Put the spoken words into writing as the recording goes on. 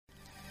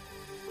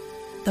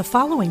The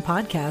following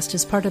podcast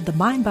is part of the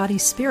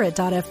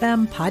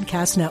MindBodySpirit.fm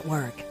podcast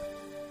network.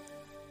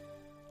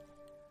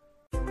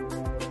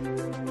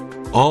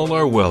 All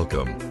are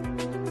welcome.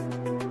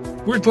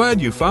 We're glad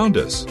you found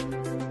us.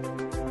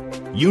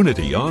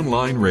 Unity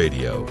Online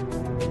Radio,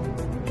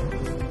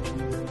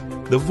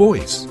 the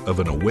voice of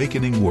an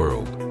awakening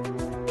world.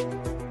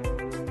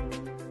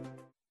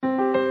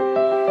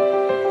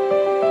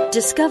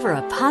 Discover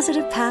a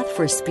positive path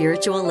for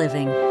spiritual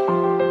living.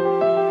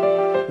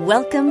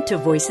 Welcome to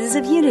Voices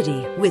of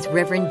Unity with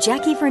Reverend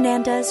Jackie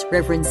Fernandez,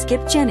 Reverend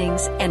Skip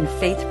Jennings, and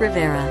Faith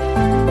Rivera.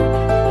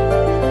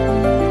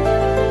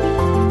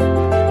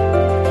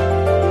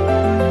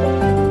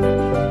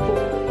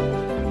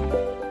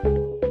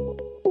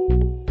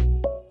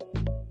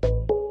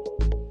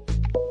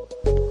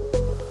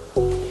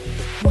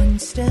 One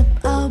step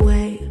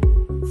away,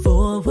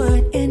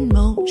 forward in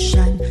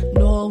motion,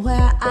 know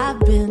where I've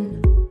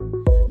been,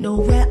 know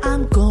where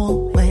I'm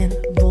going.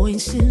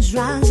 Voices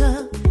rise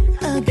up,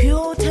 a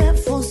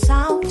beautiful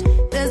sound.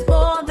 There's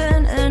more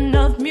than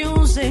enough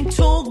music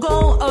to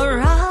go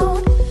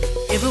around.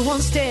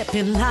 Everyone step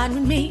in line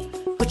with me.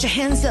 Put your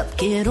hands up,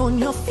 get on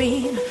your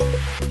feet.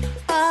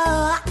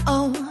 Oh,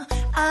 oh,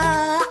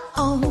 oh,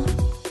 oh.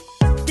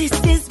 This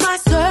is my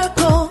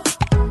circle.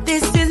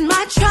 This is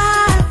my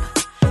tribe.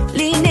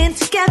 Leaning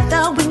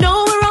together, we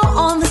know we're all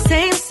on the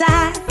same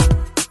side.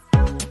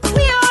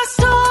 We are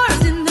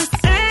stars in the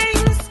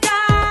same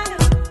sky.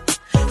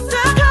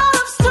 Circle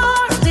of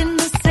stars in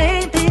the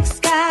same big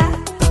sky.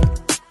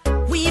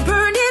 We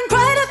burning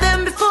brighter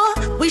than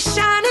before. We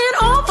shining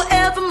on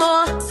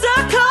forevermore.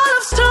 Circle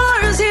of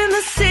stars in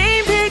the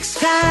same big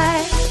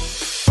sky.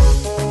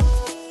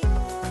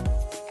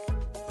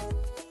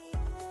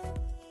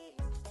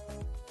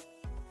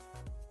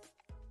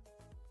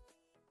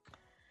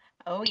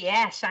 Oh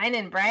yeah,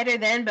 shining brighter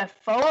than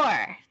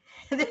before.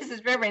 This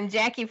is Reverend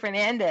Jackie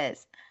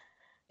Fernandez.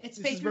 It's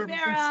This Faith is Reverend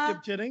Rivera.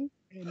 Skip Jennings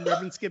and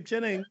Reverend Skip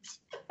Jennings.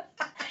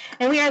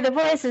 And we are the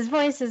voices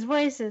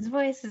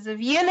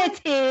of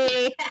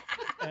unity.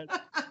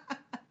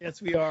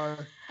 Yes, we are.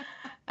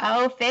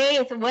 Oh,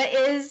 Faith, what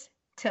is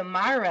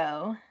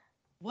tomorrow?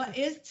 What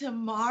is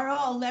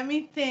tomorrow? Let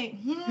me think.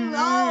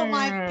 Oh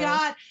my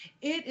God.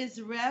 It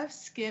is Rev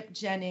Skip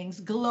Jennings'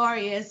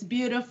 glorious,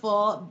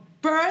 beautiful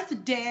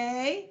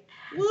birthday.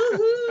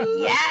 Woohoo!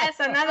 Yes,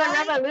 another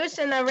Right?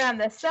 revolution around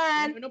the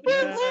sun.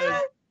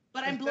 Yes.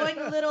 But I'm blowing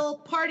a little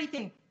party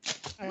thing.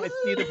 I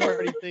see the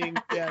party thing.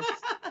 Yes.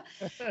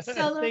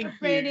 Celebrating.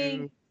 Thank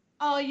you.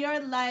 Oh,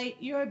 your light,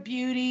 your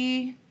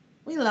beauty.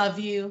 We love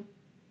you.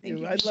 Thank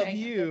you I for love sharing.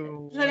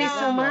 you. Love you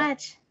so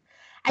much.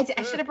 I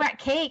should have brought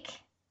cake.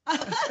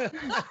 It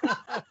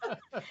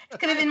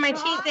could have been my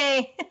cheat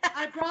day.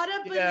 I brought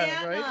a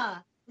Yeah,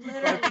 banana. Brought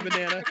Literally. the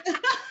banana.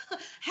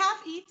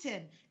 Half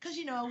eaten. Because,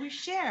 we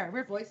share.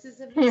 We're voices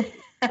of unity.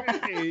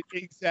 Right,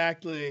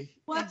 exactly.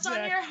 What's on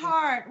your Exactly.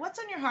 heart? What's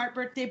on your heart,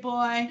 birthday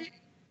boy?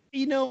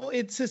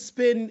 It's just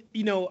been,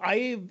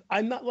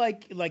 I'm not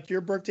like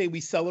your birthday. We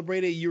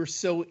celebrate it. You're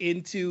so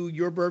into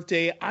your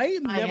birthday. I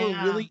am I never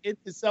am. really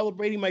into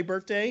celebrating my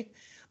birthday.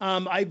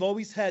 I've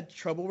always had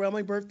trouble around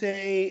my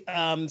birthday.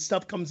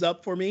 Stuff comes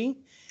up for me.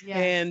 Yes.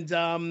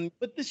 And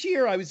but this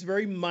year I was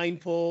very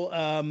mindful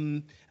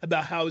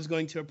about how I was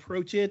going to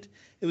approach it.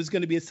 It was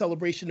going to be a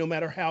celebration no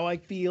matter how I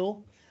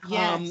feel.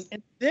 Yes.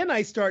 And then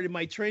I started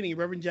my training.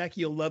 Reverend Jackie,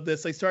 you'll love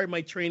this. I started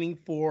my training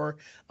for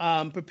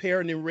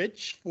Prepare and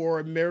Enrich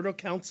for marital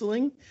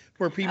counseling,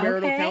 for premarital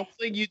Okay.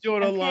 counseling. You do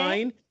it Okay.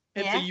 online.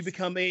 And so you Yes.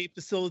 become a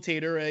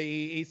facilitator,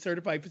 a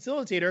certified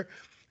facilitator.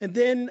 And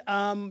then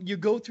you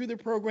go through the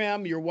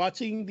program, you're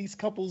watching these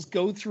couples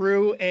go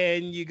through,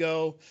 and you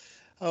go,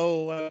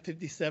 oh, I'm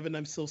 57,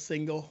 I'm still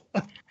single.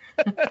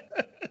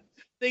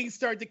 Things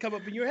start to come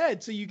up in your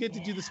head. So you get to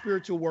do the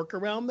spiritual work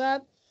around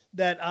that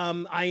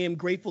I am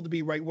grateful to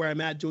be right where I'm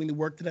at doing the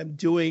work that I'm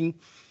doing,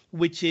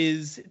 which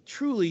is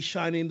truly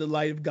shining the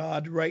light of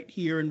God right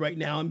here and right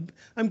now.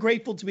 I'm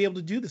grateful to be able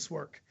to do this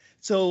work.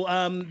 So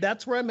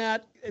that's where I'm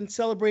at and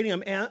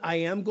celebrating. I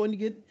am going to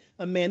get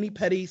a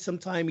mani-pedi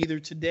sometime either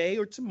today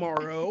or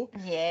tomorrow.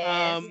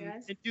 Yes.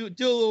 And do a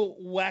little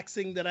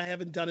waxing that I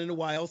haven't done in a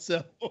while.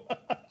 So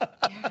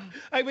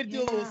I would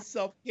do a little Yeah.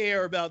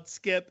 self-care about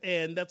Skip,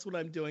 and that's what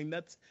I'm doing.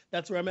 That's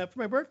where I'm at for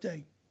my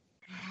birthday.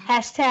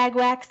 Hashtag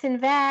waxed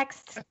and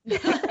vaxxed.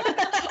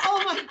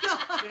 Oh my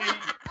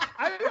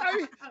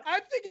God.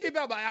 I'm thinking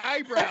about my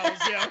eyebrows.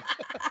 Yeah.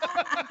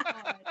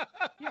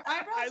 Your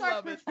eyebrows I are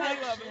love it.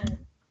 perfection. I love it.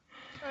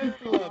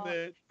 I love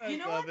it. You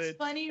know love what's it.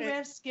 funny, And-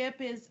 Rev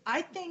Skip, is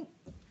I think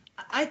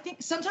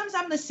sometimes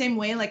I'm the same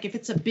way. Like if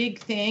it's a big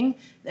thing,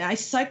 I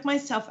psych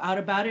myself out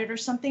about it or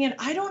something, and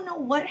I don't know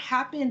what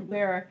happened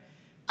where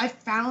I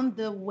found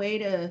the way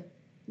to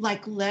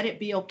let it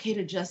be okay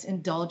to just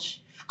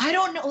indulge. I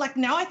don't know. Like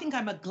now I think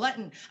I'm a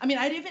glutton. I mean,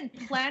 I didn't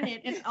even plan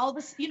it. And all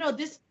this,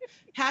 this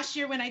past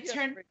year when I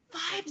turned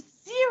 50,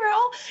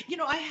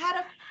 I had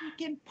a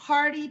freaking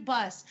party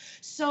bus.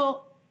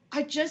 So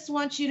I just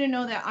want you to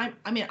know that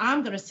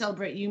I'm going to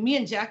celebrate you. Me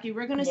and Jackie,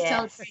 we're going to Yes.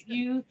 celebrate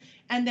you.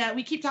 And that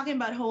we keep talking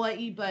about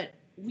Hawaii, but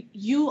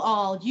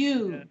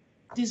you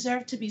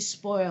deserve to be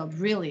spoiled,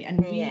 really.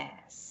 And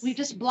we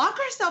just block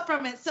ourselves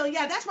from it. So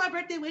yeah, that's my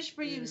birthday wish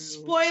for you.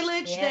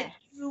 Spoilage that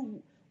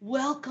you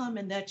welcome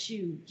and that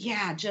you,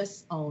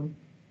 just own.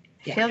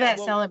 Yeah. Feel that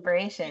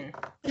celebration.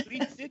 We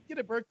did get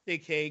a birthday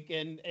cake,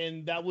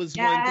 and that was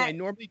one thing. I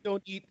normally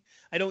don't eat.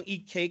 I don't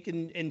eat cake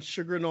and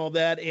sugar and all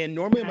that. And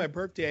normally on my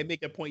birthday, I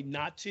make a point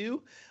not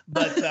to.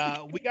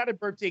 But we got a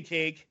birthday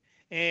cake,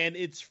 and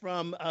it's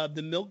from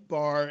the Milk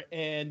Bar.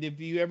 And if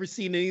you ever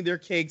seen any of their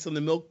cakes on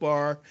the Milk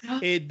Bar,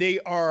 they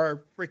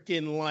are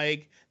freaking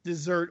like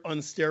dessert on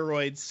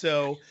steroids.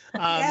 So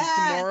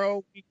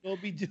tomorrow we will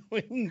be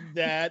doing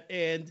that.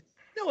 And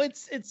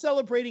it's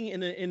celebrating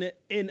in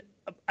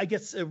I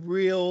guess a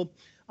real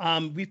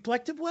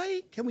reflective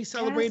way. Can we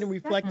celebrate in a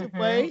reflective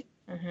way?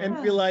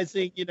 And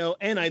realizing,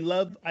 and I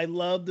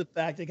love the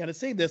fact, I got to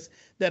say this,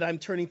 that I'm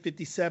turning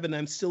 57.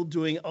 I'm still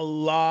doing a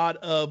lot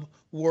of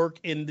work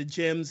in the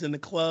gyms and the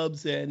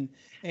clubs and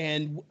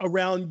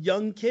around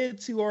young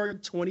kids who are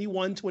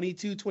 21,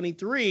 22,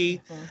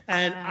 23.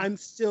 And I'm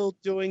still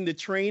doing the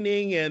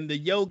training and the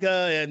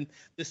yoga and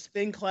the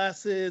spin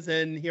classes.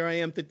 And here I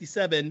am,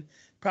 57,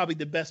 probably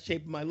the best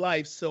shape of my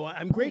life. So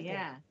I'm grateful.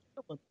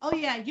 Oh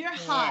yeah, you're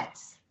hot.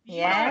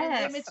 You are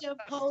an image of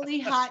holy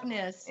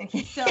hotness.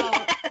 So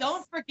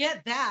don't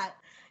forget that.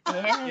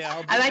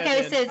 Yeah, I like how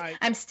it says,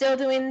 I'm still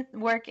doing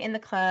work in the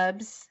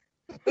clubs.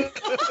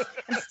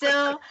 I'm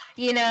still,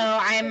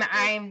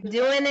 I'm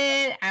doing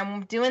it.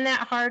 I'm doing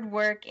that hard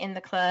work in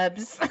the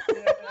clubs.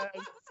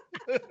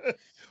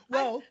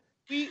 Well,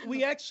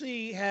 we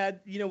actually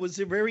had, it was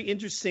very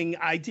interesting.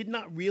 I did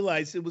not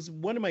realize it was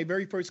one of my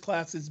very first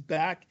classes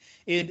back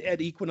at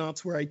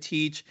Equinox where I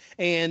teach.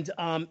 And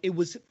it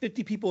was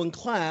 50 people in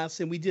class,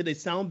 and we did a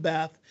sound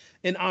bath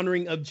in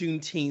honoring of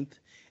Juneteenth.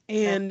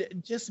 And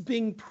just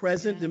being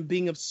present and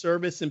being of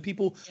service, and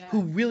people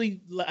who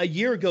really a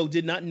year ago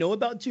did not know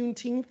about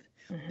Juneteenth,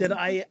 that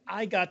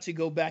I got to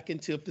go back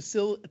into a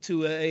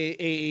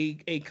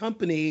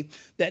company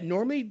that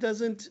normally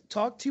doesn't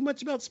talk too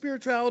much about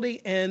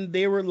spirituality. And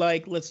they were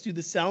like, let's do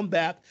the sound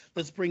bath.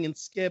 Let's bring in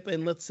Skip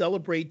and let's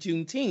celebrate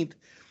Juneteenth,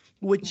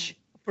 which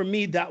for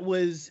me, that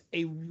was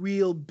a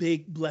real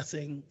big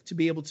blessing to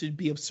be able to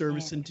be of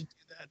service and to do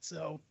that.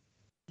 So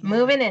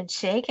moving and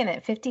shaking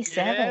at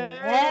 57.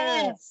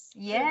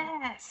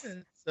 Yes.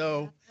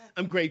 So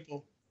I'm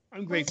grateful.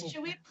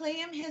 Should we play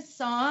him his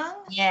song?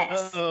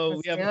 Yes.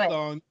 Oh, we have a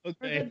song.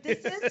 Okay.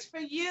 This is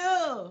for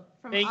you.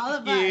 From all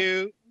of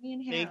us.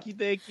 Thank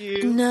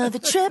you. Another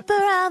trip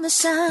around the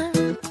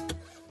sun.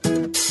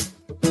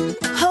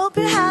 Hope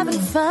you're having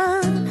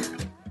fun.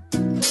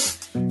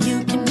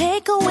 You can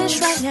make a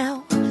wish right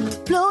now.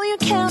 Blow your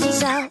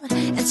candles out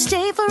and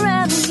stay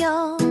forever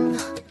young.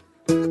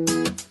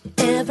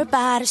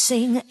 Everybody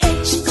sing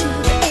H to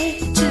the A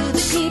to the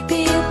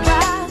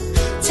P-P-Y.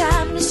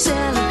 Time to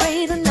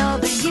celebrate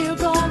another year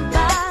gone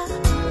by.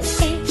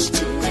 H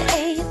to the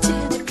A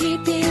to the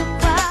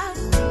P-P-Y.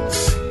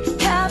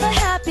 Have a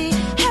happy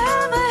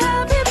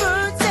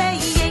birthday.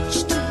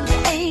 H to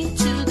the A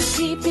to the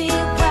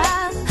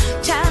P-P-Y.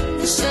 Time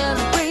to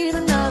celebrate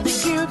another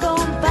year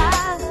gone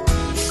by.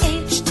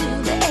 H to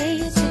the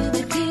A to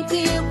the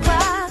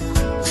P-P-Y.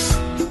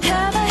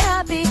 Have a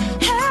happy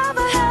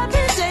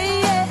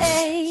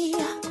day.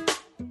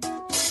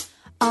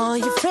 All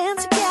your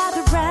friends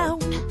gather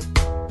round.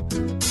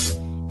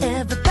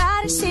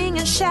 Everybody sing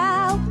and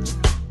shout.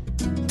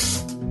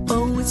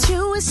 Oh, it's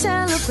you we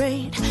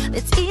celebrate.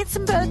 Let's eat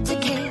some birthday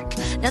cake.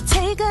 Now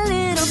take a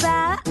little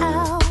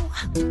bow.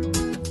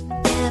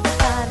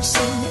 Everybody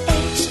sing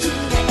H to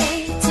the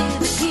A to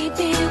the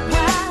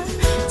P-P-Y.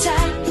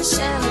 Time to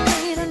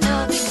celebrate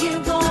another year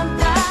gone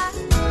by.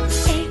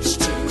 H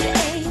to the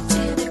A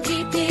to the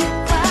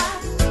P-P-Y.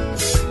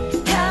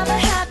 Have a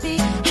happy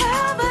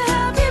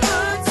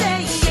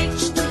birthday.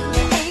 H to the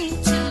A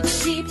to the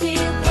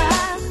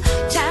P-P-Y.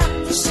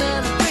 Time to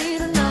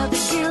celebrate another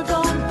year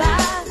gone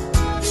by.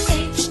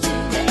 H to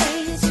the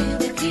A to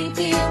the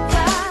P-P-Y.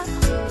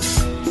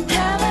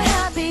 Have a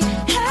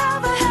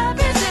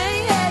happy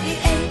day.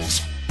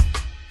 H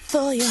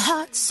for your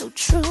heart so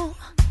true.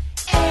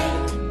 A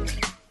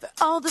for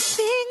all the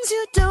things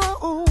you do.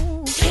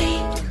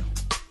 P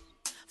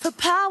for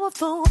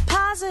powerful,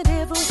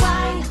 positive,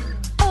 Y.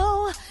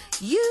 Oh,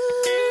 you.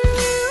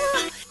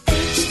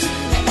 H to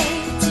the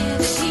A to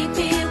the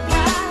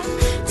P-P-Y.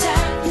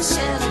 Time to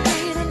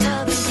celebrate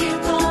another year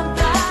gone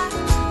by.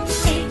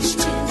 H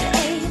to the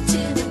A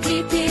to the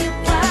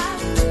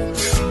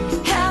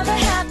P-P-Y. Have a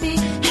happy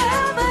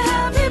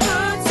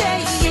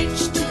birthday. H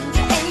to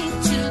the A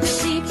to the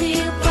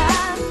P-P-Y.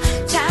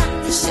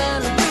 Time to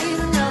celebrate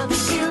another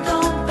year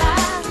gone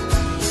by.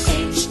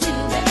 H to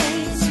the A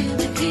to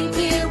the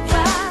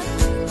P-P-Y.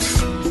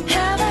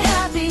 Have a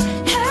happy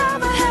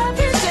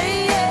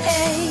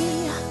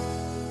day.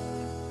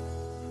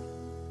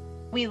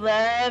 We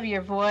love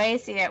your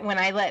voice. Yeah, when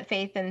I let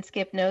Faith and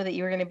Skip know that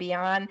you were going to be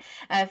on,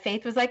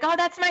 Faith was like, "Oh,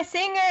 that's my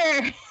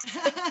singer."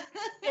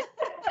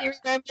 you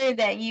remember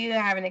that you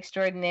have an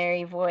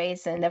extraordinary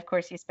voice, and of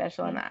course you're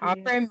special in the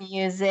opera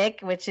music,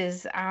 which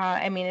is,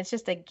 I mean, it's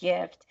just a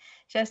gift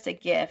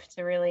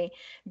to really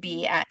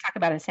be, talk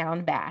about a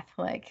sound bath,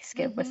 like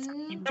Skip was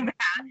talking about.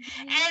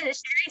 And Sherry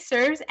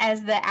serves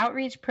as the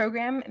Outreach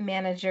Program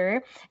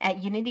Manager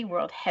at Unity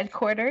World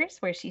Headquarters,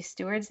 where she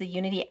stewards the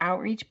Unity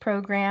Outreach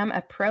Program,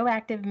 a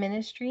proactive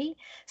ministry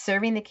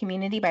serving the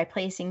community by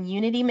placing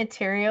Unity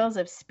materials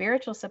of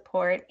spiritual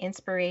support,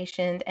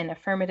 inspiration, and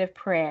affirmative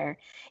prayer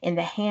in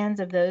the hands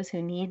of those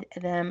who need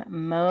them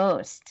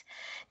most.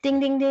 Ding,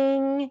 ding,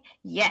 ding.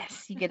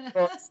 Yes, you get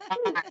the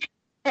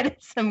that is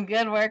some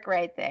good work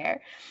right there.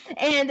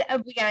 And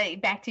we got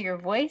back to your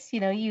voice.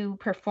 You know, you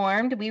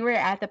performed. We were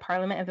at the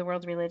Parliament of the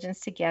World's Religions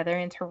together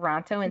in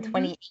Toronto in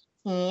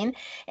 2018,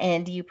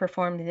 and you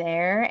performed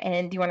there.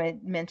 And do you want to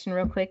mention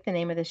real quick the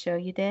name of the show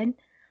you did?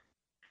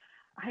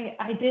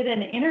 I did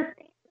an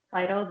interfaith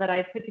title that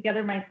I put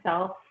together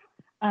myself,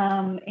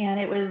 and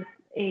it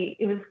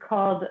was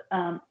called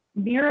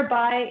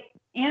Mirabai,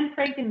 Anne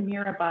Frank and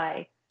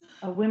Mirabai,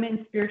 a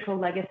women's spiritual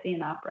legacy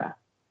in opera.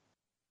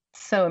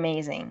 So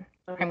amazing.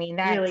 I mean,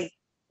 that's really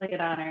like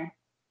an honor.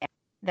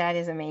 That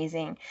is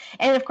amazing.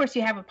 And of course,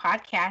 you have a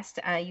podcast.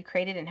 You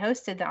created and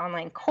hosted the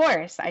online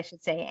course, I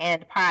should say,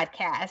 and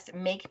podcast,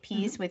 Make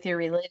Peace with Your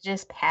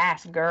Religious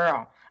Past.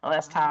 Girl,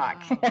 let's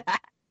talk.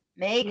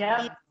 Make peace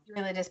with your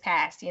religious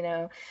past, you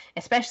know,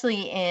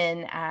 especially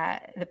in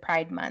the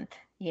Pride Month,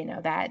 you know,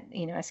 that,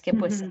 you know, as Skip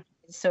was saying,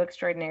 it's so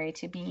extraordinary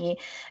to be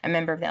a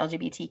member of the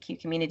LGBTQ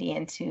community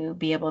and to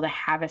be able to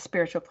have a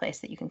spiritual place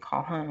that you can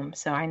call home.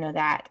 So I know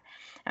that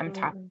I'm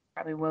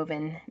probably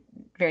woven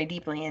very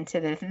deeply into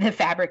the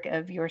fabric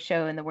of your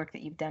show and the work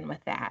that you've done with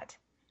that.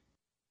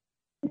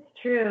 It's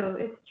true.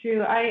 It's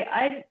true.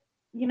 I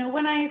you know,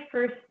 when I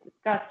first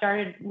got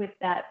started with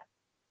that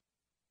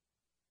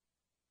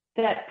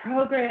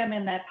program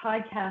and that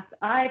podcast,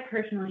 I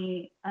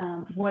personally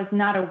was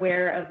not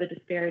aware of the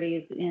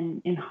disparities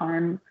in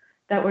harm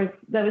that was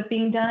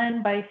being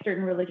done by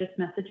certain religious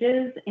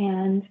messages,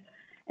 and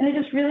it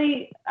just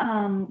really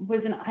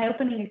was an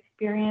eye-opening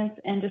experience,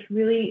 and just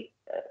really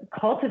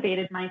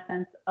cultivated my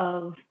sense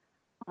of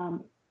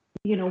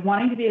you know,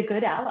 wanting to be a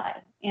good ally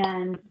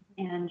and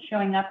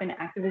showing up in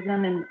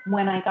activism. And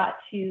when I got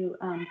to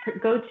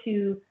go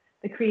to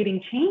the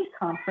Creating Change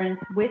conference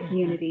with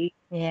Unity,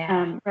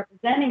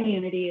 representing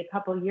Unity a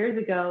couple of years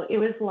ago, it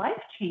was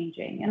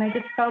life-changing, and I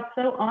just felt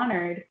so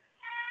honored.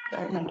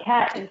 My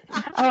cat is.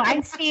 Oh,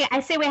 I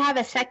see. We have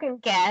a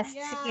second guest.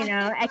 Yeah. You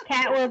know, a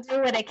cat will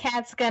do what a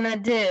cat's gonna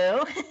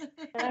do.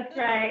 That's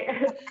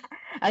right.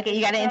 Okay,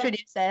 you got to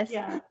introduce us.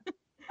 Yeah.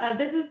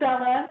 This is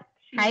Bella.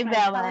 Hi,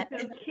 Bella.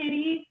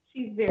 Kitty.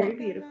 She's very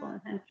beautiful,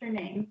 and hence her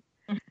name.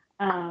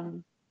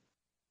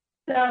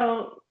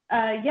 So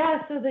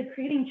the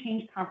Creating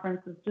Change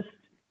conference was just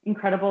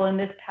incredible. And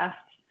this past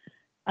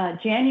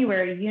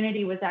January,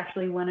 Unity was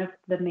actually one of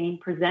the main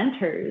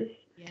presenters.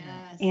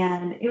 Yes.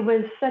 And it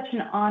was such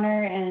an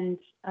honor and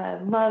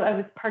love. I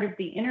was part of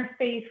the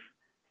interfaith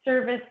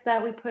service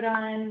that we put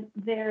on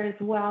there as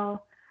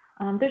well.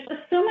 There's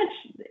just so much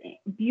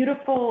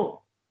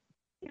beautiful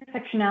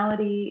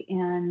intersectionality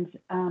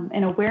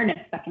and awareness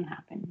that can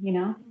happen, you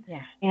know?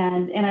 Yeah.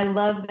 And I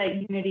love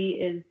that Unity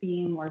is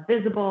being more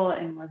visible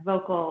and more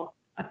vocal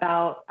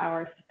about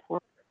our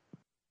support.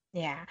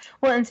 Yeah.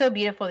 Well, and so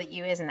beautiful that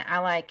you as an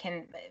ally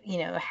can, you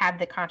know, have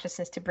the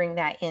consciousness to bring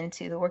that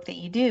into the work that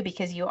you do,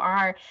 because you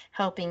are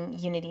helping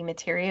Unity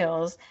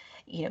Materials,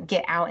 you know,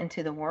 get out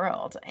into the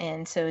world.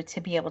 And so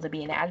to be able to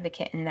be an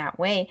advocate in that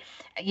way,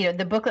 you know,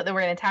 the booklet that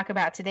we're going to talk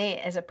about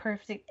today is a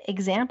perfect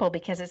example,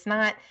 because it's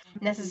not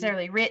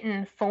necessarily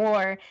written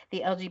for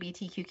the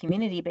LGBTQ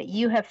community, but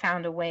you have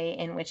found a way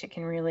in which it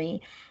can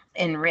really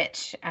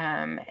enrich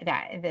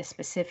the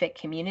specific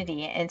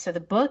community. And so the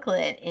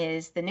booklet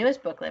is the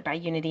newest booklet by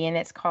Unity, and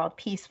it's called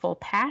Peaceful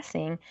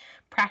Passing: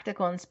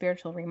 Practical and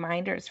Spiritual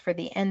Reminders for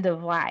the End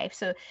of Life.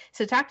 So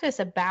talk to us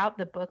about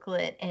the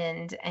booklet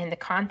and the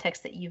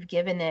context that you've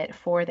given it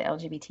for the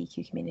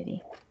LGBTQ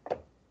community.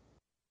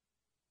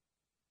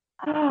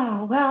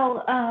 Oh,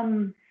 well,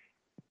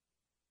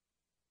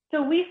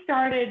 so we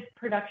started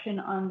production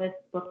on this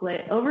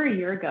booklet over a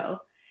year ago,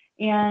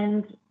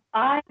 and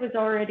I was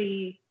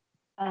already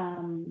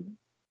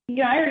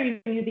I already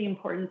knew the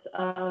importance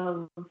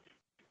of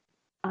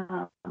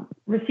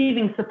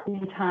receiving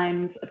support in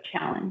times of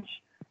challenge,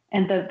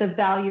 and the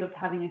value of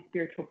having a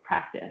spiritual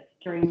practice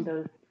during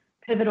those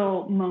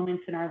pivotal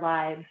moments in our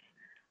lives.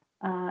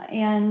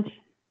 And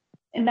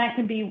that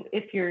can be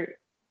if you're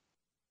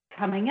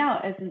coming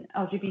out as an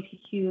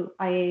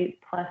LGBTQIA+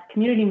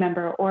 community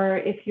member, or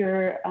if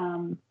you're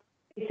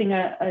facing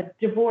a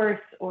divorce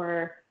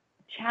or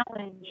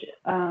challenge,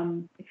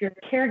 if you're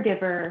a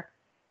caregiver.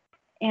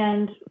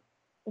 And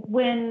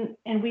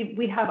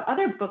we have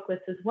other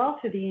booklets as well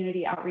through the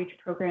Unity Outreach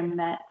Program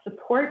that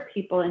support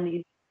people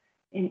in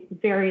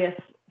various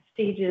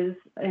stages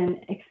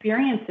and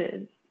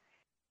experiences.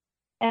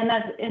 And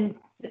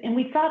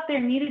we thought there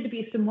needed to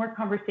be some more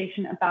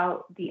conversation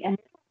about the end.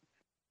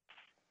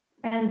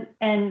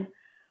 And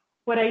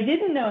What I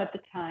didn't know at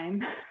the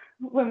time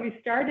when we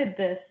started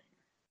this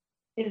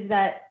is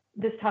that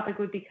this topic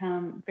would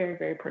become very,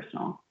 very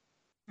personal.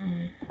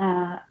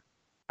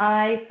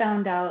 I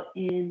found out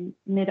in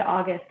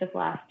mid-August of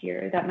last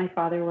year that my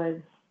father was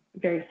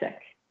very sick.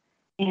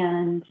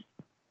 And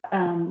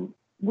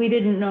we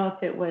didn't know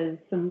if it was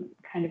some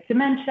kind of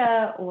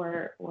dementia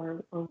or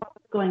what was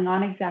going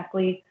on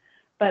exactly.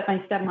 But my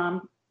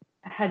stepmom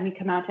had me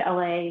come out to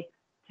LA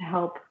to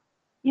help.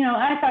 You know,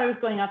 I thought I was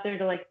going out there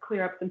to like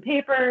clear up some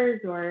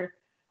papers or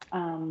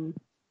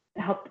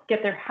help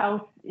get their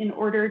house in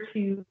order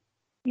to,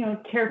 you know,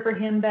 care for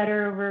him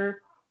better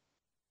over,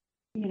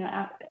 you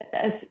know,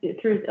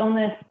 through his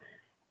illness.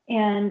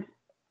 And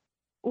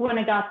when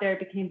I got there, it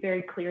became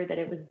very clear that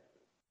it was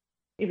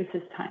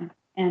his time,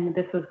 and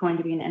this was going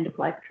to be an end of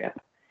life trip.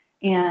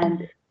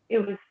 And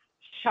it was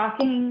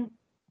shocking.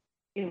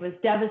 It was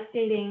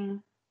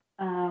devastating.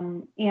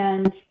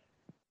 And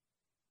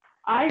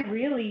I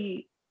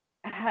really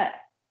had,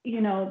 you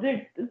know,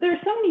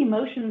 there's so many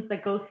emotions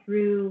that go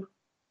through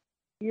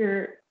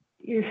your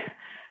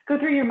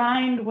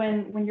mind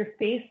when you're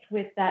faced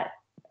with that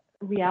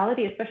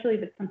reality, especially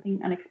if it's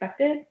something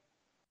unexpected.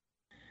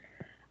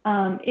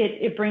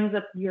 It brings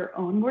up your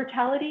own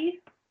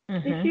mortality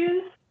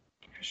issues.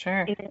 For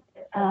sure.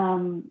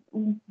 And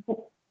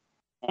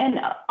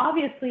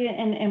obviously,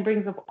 and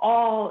brings up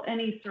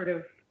any sort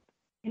of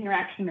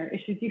interaction or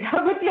issues you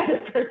have with the other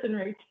person,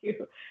 right,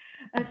 too.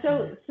 And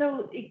so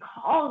it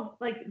calls,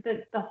 like,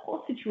 the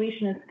whole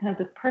situation is kind of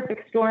this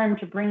perfect storm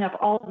to bring up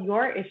all of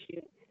your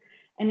issues.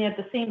 And at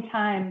the same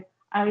time,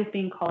 I was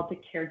being called to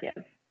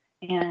caregive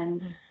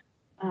and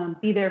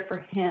be there for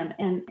him.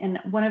 And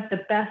one of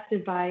the best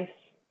advice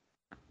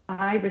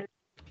I received,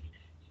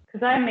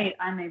 because I made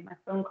my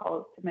phone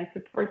calls to my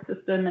support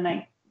system, and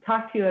I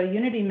talked to a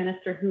Unity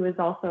minister who is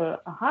also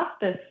a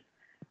hospice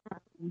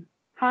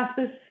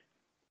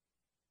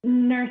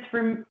nurse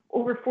for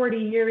over 40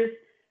 years,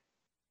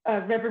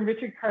 Reverend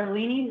Richard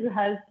Carlini, who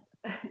has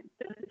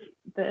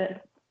the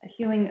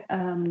Healing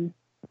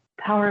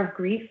Power of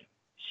Grief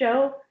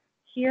show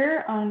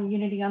here on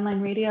Unity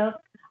Online Radio.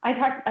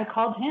 I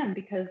called him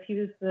because he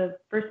was the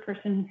first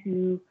person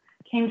who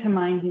came to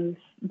mind who was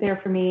there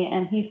for me,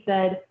 and he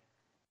said,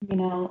 you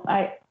know,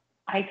 I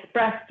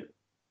expressed,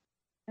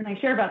 and I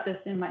share about this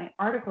in my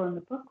article in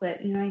the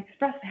booklet, you know, I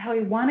expressed how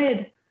I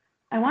wanted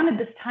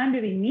this time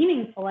to be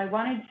meaningful. I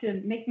wanted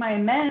to make my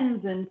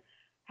amends and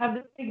have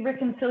this big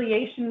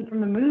reconciliation from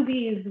the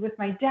movies with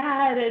my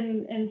dad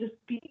and just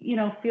be, you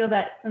know, feel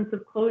that sense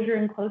of closure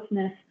and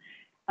closeness.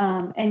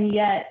 And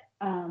yet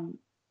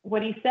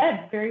what he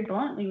said very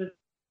bluntly was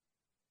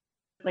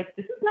like,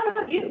 this is not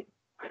about you.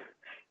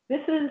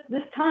 This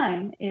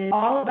time is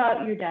all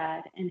about your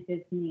dad and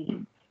his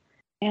needs.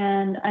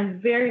 And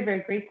I'm very, very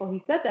grateful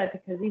he said that,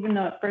 because even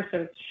though at first I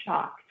was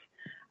shocked,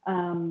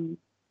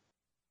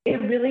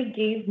 it really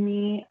gave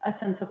me a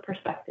sense of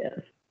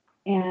perspective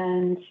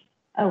and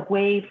a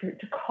way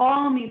to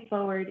call me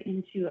forward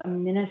into a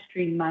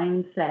ministry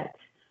mindset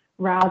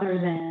rather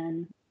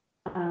than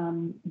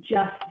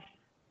just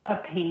a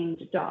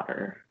pained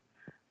daughter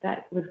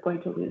that was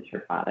going to lose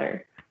her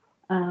father.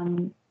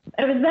 It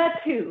was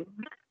that too.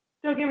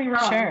 Don't get me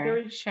wrong. There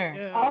was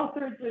all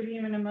sorts of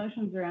human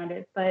emotions around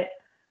it, but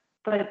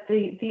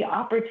the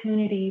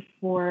opportunity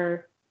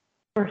for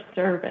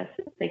service,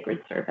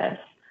 sacred service,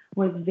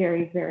 was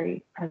very,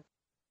 very present.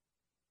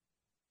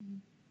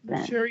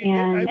 Sherry,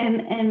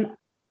 and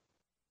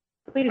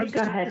please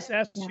go ahead. I just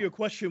asked you a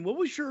question. What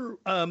was your,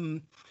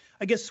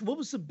 what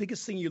was the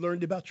biggest thing you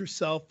learned about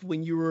yourself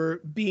when you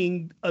were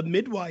being a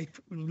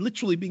midwife,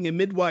 literally being a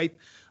midwife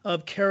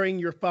of carrying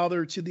your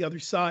father to the other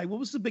side? What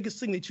was the biggest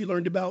thing that you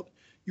learned about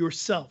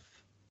yourself?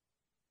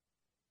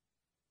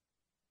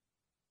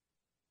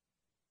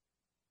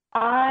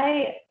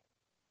 I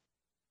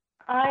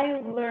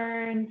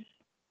learned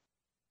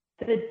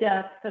the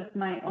depth of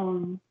my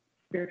own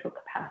spiritual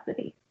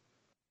capacity.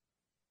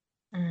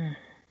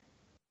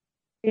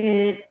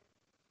 It,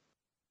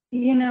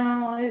 you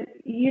know,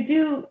 you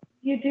do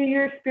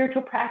your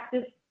spiritual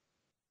practice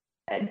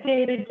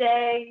day to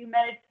day. You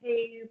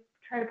meditate. You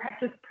try to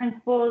practice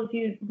principles.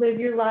 You live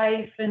your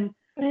life,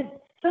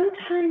 but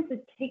sometimes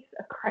it takes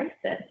a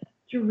crisis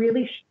to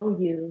really show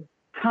you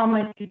how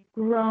much you've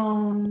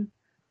grown,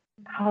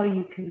 how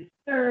you can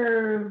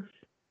serve,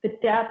 the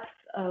depth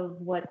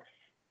of what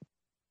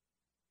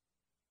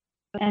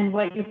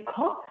you've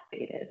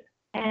cultivated.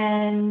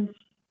 And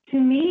to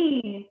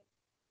me,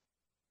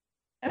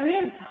 I mean,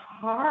 it was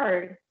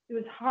hard. It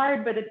was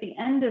hard, but at the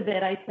end of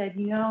it, I said,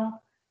 you know,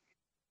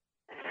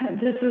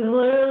 this is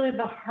literally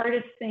the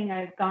hardest thing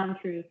I've gone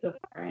through so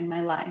far in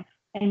my life.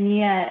 And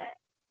yet,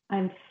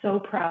 I'm so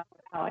proud of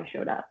how I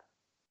showed up.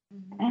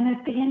 Mm-hmm. And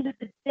at the end of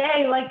the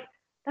day, like,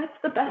 that's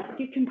the best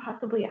you can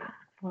possibly ask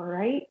for,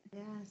 right?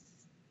 Yes.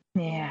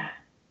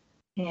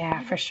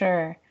 Yeah, for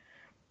sure.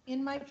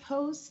 In my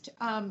post,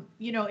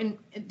 you know,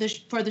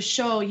 for the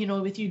show, you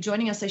know, with you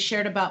joining us, I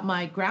shared about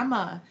my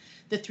grandma,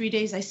 the 3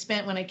 days I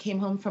spent when I came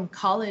home from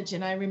college.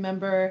 And I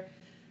remember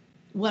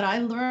what I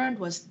learned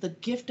was the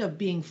gift of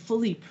being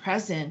fully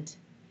present.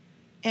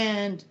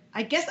 And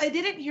I guess I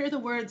didn't hear the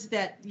words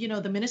that, you know,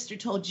 the minister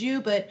told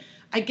you, but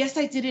I guess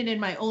I did it in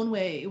my own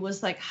way. It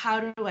was like, how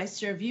do I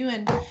serve you?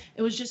 And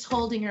it was just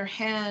holding her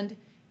hand.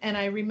 And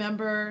I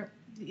remember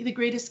the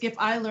greatest gift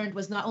I learned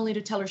was not only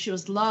to tell her she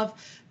was loved,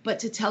 but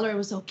to tell her it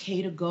was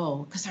okay to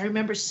go. Because I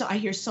remember, I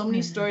hear so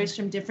many stories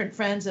from different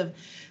friends of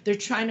they're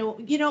trying to,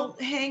 you know,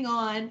 hang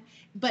on.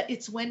 But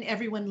it's when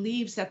everyone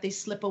leaves that they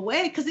slip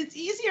away because it's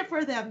easier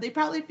for them. They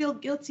probably feel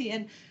guilty.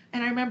 And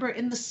I remember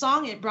in the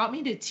song, it brought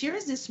me to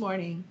tears this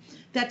morning,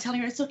 that telling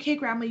her, it's okay,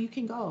 Grandma, you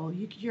can go.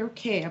 You're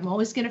okay. I'm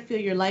always going to feel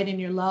your light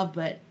and your love.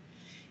 But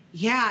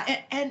yeah,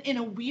 and in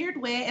a weird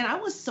way, and I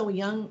was so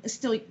young,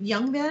 still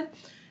young then,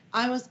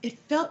 it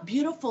felt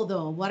beautiful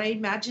though, what I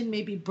imagined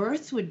maybe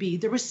birth would be.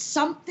 There was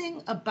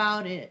something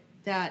about it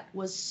that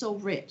was so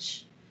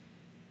rich.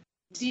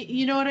 Do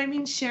you know what I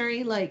mean,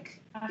 Sherry?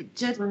 Like,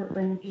 just,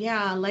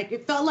 yeah, like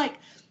it felt like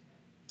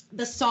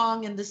the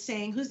song and the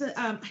saying, who's the,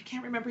 I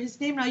can't remember his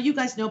name now, you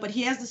guys know, but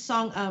he has the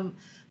song,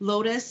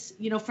 Lotus,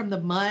 you know, from the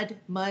mud,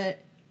 like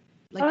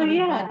you need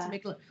mud to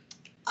make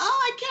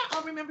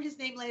I'll remember his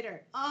name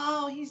later.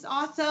 Oh, he's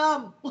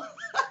awesome.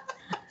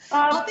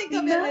 I'll think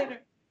of it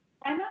later.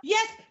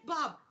 Yes,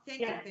 Bob.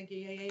 Thank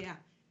you.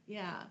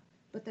 Yeah.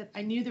 But that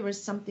I knew there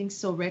was something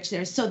so rich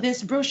there. So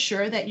this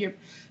brochure that you're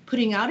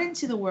putting out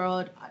into the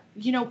world,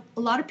 you know,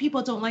 a lot of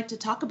people don't like to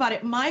talk about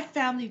it. My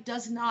family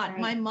does not. Right.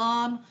 My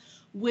mom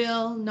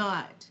will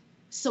not.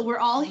 So we're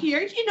all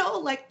here, you know,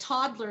 like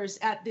toddlers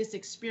at this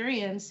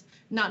experience,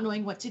 not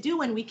knowing what to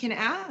do, and we can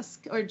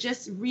ask or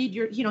just read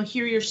your, you know,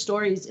 hear your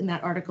stories in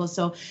that article.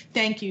 So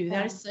thank you.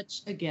 That is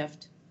such a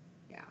gift.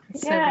 Yeah.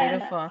 It's so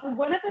beautiful.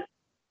 One of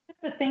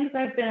the things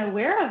I've been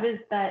aware of is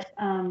that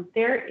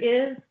there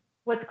is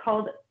what's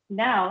called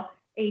now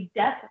a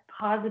death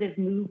positive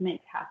movement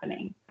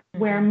happening,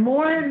 where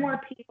more and more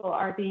people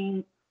are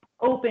being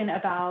open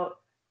about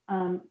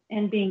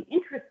and being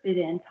interested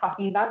in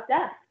talking about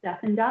death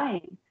and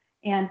dying,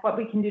 and what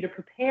we can do to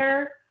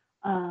prepare,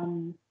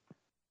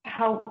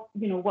 how,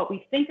 you know, what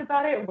we think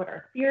about it, what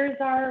our fears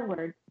are, what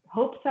our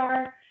hopes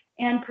are,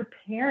 and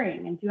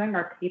preparing and doing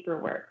our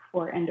paperwork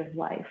for end of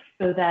life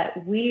so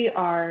that we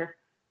are,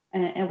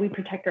 and we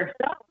protect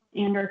ourselves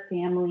and our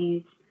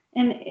families.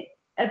 And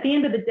at the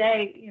end of the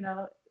day, you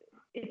know,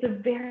 it's a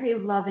very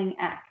loving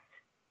act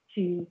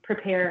to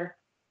prepare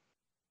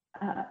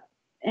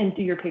and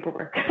do your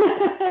paperwork.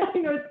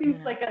 You know, it seems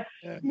like a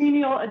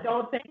menial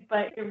adult thing,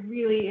 but it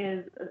really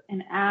is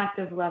an act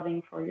of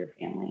loving for your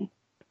family.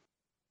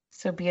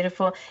 So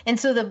beautiful. And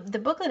so the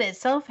booklet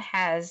itself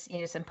has, you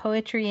know, some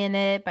poetry in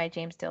it by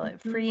James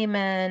Dillard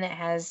Freeman. It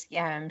has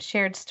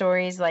shared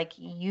stories, like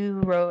you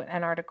wrote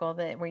an article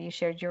where you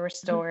shared your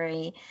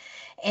story.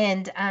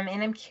 And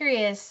I'm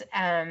curious,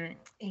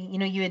 you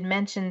know, you had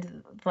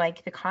mentioned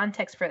like the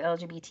context for the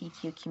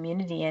LGBTQ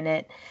community in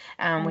it,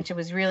 which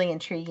was really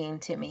intriguing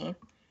to me.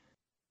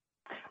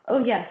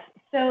 Oh, yes.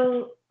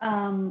 So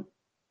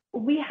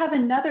we have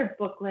another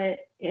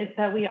booklet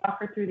that we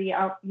offer through the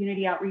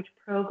Unity Outreach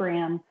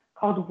Program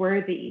called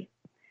Worthy.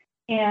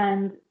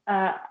 And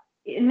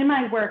in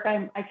my work,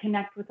 I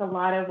connect with a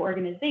lot of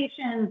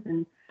organizations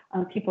and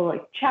people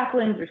like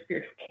chaplains or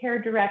spiritual care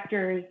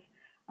directors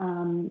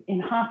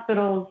in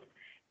hospitals.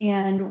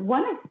 And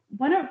one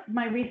of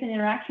my recent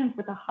interactions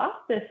with a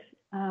hospice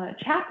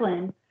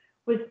chaplain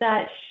was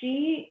that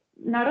she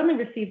not only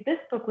received this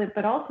booklet,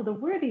 but also the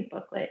Worthy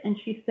booklet. And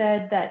she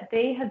said that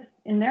they had,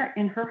 in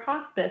her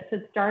hospice,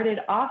 had started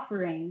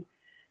offering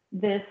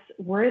this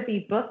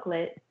Worthy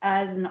booklet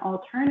as an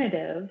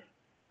alternative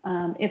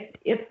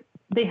if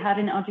they had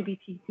an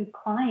LGBTQ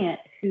client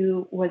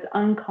who was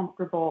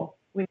uncomfortable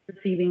with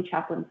receiving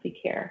chaplaincy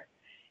care.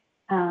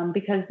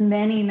 Because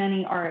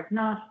many are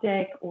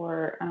agnostic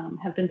or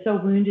have been so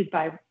wounded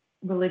by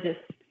religious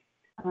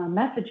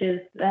messages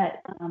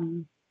that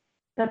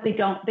they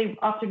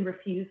often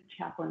refuse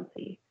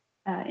chaplaincy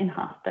in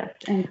hospice.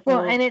 And so, well,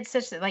 and it's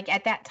such like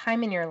at that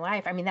time in your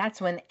life, I mean,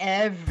 that's when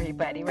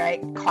everybody,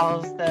 right,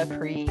 calls the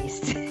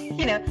priest,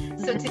 you know,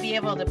 so to be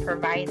able to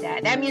provide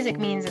that music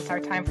means it's our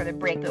time for the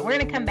break, but we're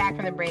going to come back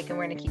from the break and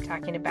we're going to keep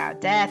talking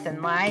about death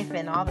and life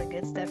and all the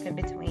good stuff in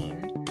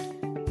between.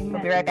 Amen.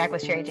 We'll be right back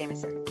with Sherry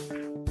Jameson.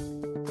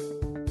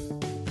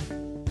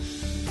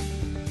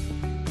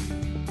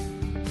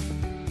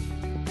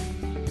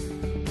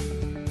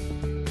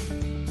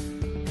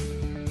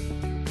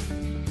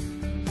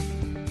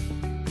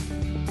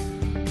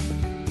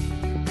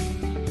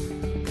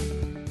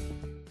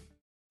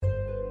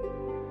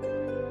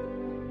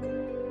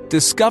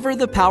 Discover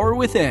the power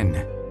within.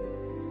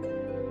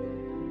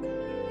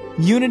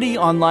 Unity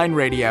Online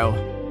Radio.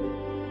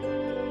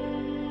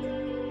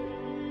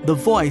 The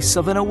voice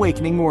of an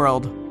awakening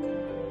world.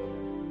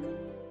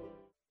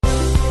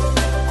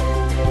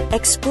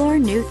 Explore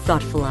new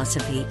thought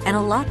philosophy and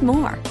a lot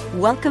more.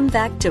 Welcome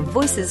back to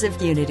Voices of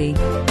Unity.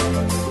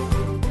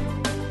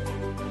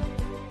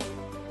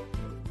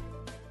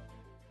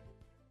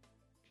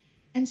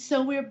 And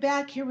So we're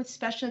back here with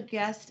special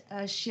guest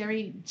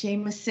Sherry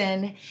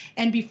Jamieson.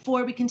 And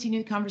before we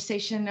continue the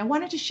conversation, I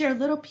wanted to share a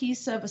little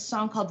piece of a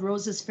song called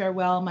Rose's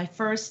Farewell, my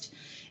first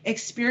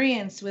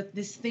experience with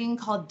this thing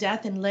called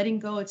death and letting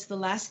go. It's the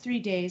last 3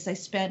 days I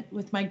spent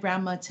with my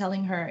grandma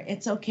telling her,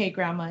 it's okay,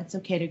 Grandma, it's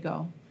okay to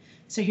go.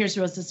 So here's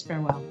Rose's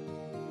Farewell.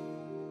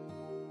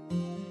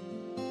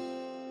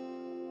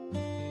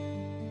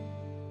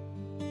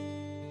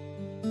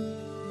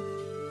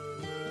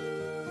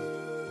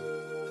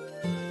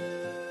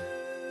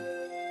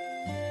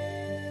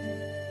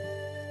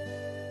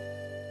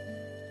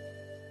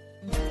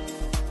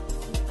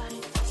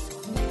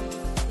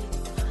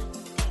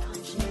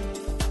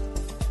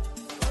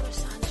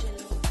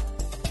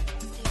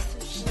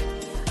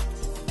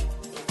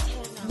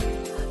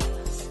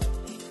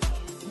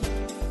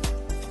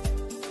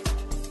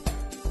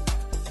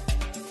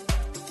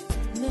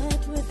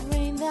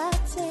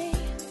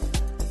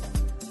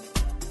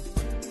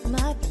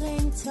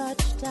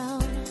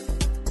 Touchdown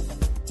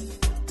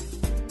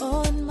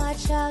on my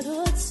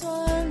childhood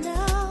soil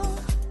now,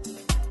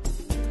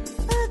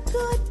 a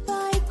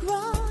goodbye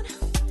ground.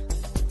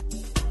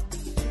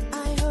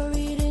 I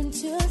hurried in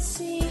to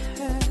see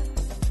her,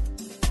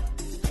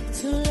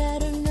 to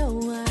let her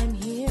know I'm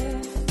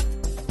here.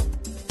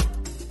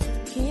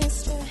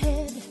 Kissed her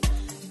head,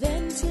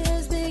 then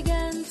tears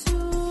began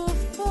to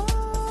fall.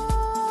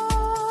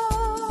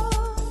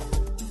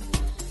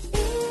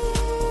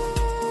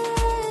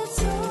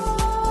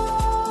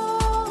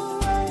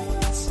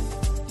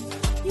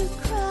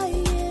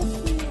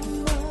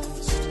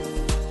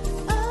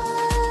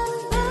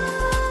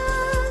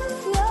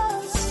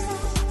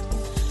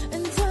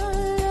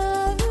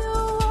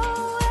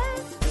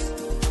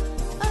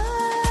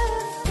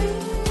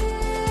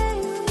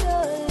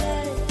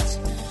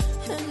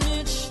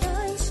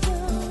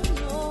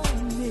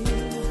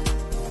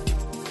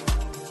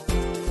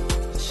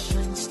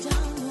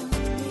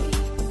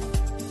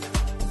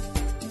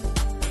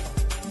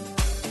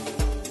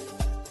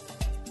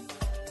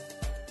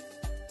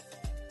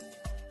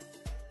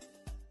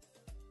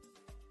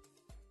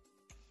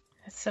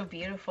 So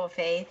beautiful,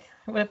 Faith.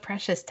 What a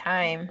precious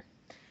time.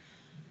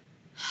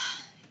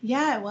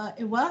 Yeah, well,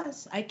 it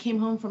was. I came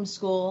home from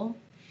school,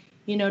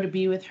 to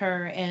be with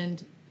her.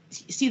 And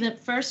see, the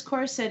first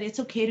chorus said, it's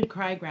okay to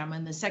cry, Grandma.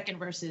 And the second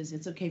verse is,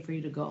 it's okay for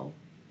you to go.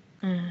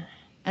 Mm.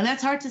 And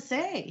that's hard to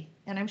say.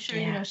 And I'm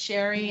sure,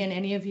 Sherry and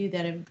any of you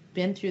that have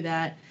been through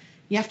that,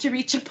 you have to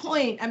reach a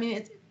point. I mean,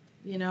 it's,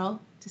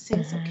 to say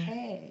it's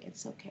okay.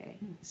 It's okay.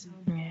 So,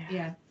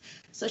 yeah.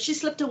 So she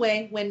slipped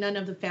away when none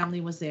of the family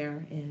was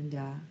there. And,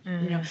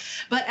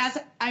 but as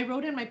I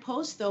wrote in my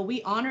post, though,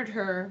 we honored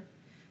her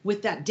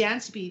with that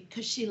dance beat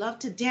because she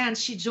loved to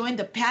dance. She joined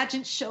the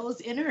pageant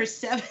shows in her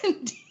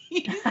 70s.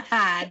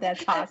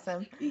 That's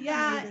awesome.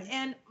 Yeah.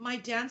 And my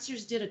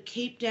dancers did a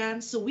Cape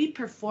dance. So we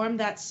performed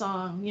that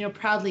song,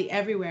 proudly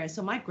everywhere.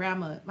 So my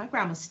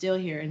grandma's still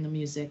here in the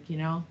music,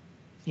 Yeah.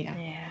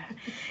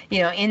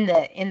 In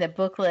the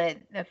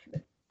booklet,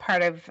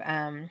 part of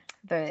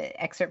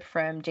the excerpt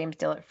from James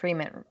Dillard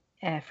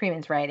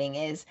Freeman's writing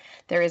is,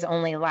 there is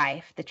only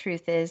life. The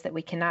truth is that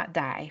we cannot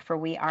die, for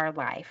we are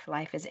life.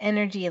 Life is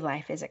energy.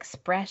 Life is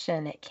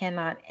expression. It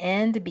cannot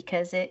end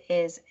because it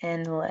is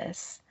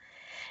endless.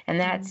 And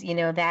that's,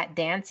 that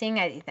dancing,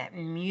 that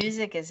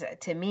music is,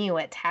 to me,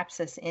 what taps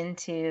us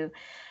into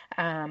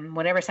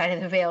whatever side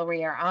of the veil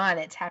we are on.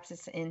 It taps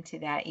us into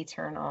that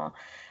eternal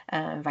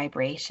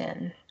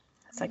vibration.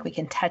 It's like we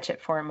can touch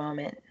it for a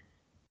moment.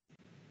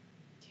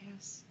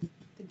 Yes.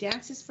 The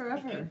dance is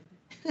forever.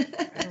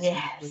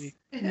 Yes.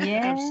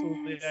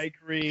 Absolutely. I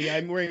agree.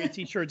 I'm wearing a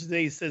t-shirt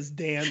today that says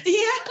dance.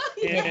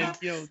 And,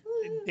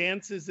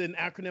 dance is an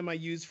acronym I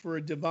use for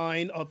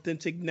divine,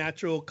 authentic,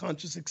 natural,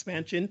 conscious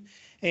expansion.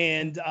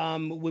 And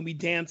when we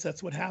dance,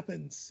 that's what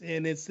happens.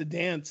 And it's the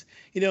dance.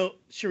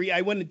 Sherry,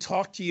 I want to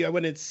talk to you. I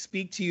want to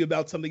speak to you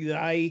about something that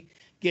I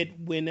get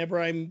whenever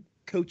I'm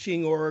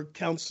coaching or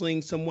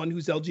counseling someone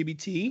who's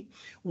LGBT.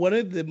 One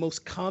of the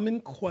most common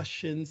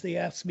questions they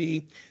ask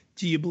me,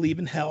 do you believe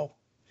in hell?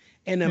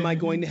 And am I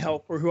going to hell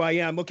for who I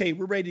am? Okay,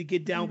 we're ready to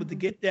get down with the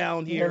get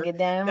down here. Get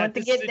down with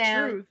the get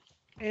down. Truth.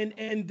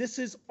 And this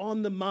is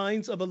on the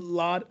minds of a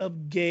lot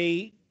of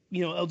gay,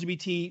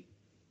 LGBT,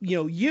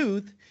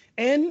 youth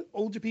and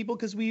older people,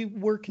 because we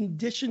were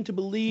conditioned to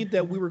believe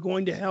that we were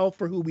going to hell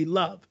for who we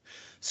love.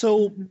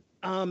 So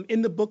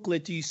in the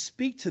booklet, do you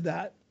speak to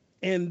that?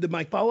 And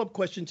my follow-up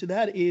question to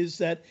that is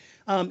that,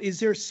 is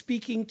there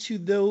speaking to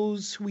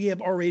those we have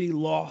already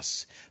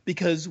lost?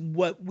 Because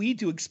what we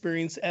do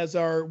experience as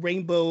our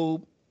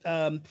rainbow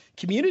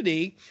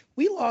community,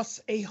 we lost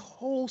a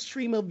whole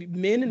stream of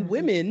men and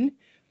women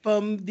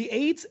from the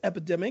AIDS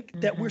epidemic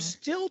that we're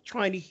still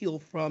trying to heal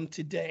from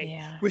today.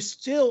 Yeah. We're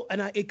still,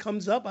 and it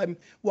comes up, I'm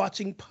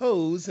watching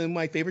Pose and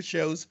my favorite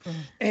shows,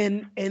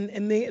 and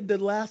the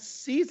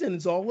last season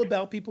is all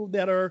about people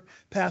that are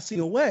passing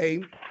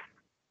away.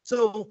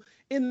 So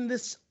in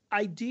this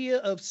idea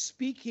of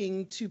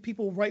speaking to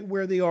people right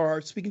where they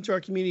are, speaking to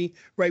our community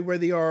right where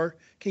they are,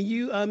 can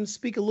you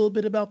speak a little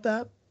bit about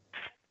that?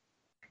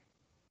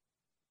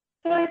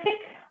 So I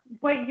think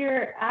what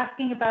you're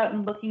asking about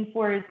and looking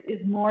for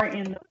is more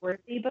in the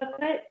Worthy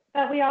booklet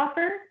that we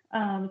offer.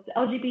 It's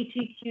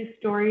LGBTQ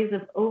stories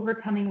of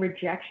overcoming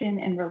rejection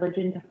and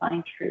religion to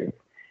find truth.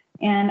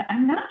 And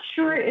I'm not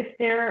sure if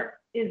there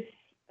is,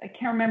 I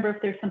can't remember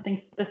if there's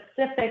something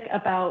specific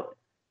about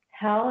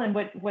hell and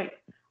what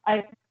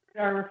I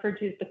are referred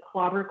to as the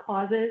clobber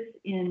clauses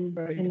in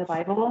the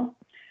Bible.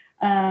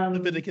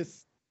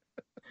 Leviticus.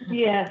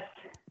 Yes.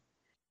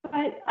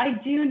 But I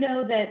do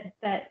know that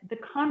the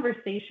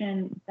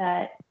conversation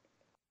that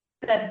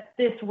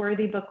this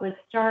Worthy booklet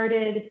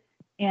started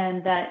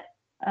and that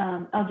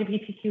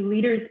LGBTQ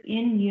leaders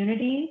in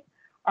Unity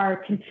are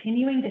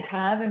continuing to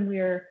have, and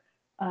we're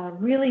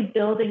really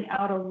building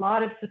out a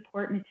lot of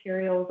support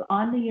materials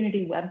on the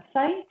Unity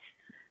website.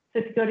 So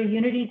if you go to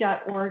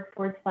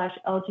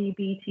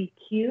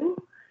unity.org/LGBTQ,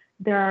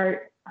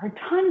 there are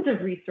tons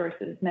of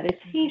resources,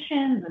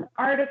 meditations and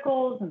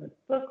articles and this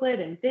booklet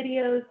and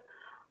videos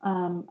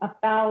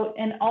about,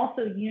 and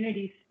also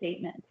Unity's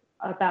statement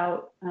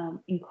about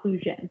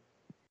inclusion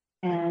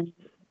and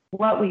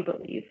what we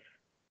believe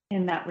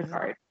in that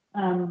regard.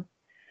 But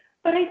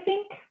I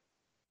think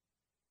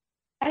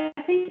as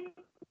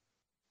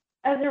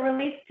it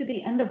relates to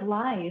the end of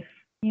life,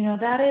 you know,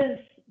 that is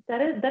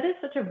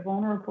such a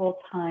vulnerable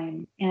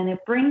time, and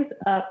it brings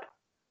up,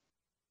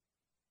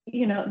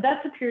 you know,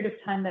 that's a period of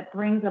time that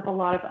brings up a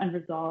lot of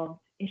unresolved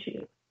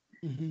issues.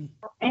 Mm-hmm.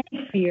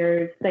 Any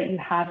fears that you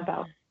have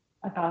about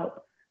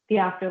the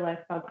afterlife,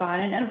 about God.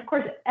 And of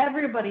course,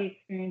 everybody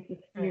experiences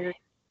fear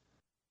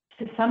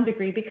to some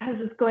degree because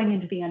it's going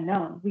into the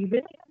unknown. We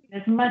really,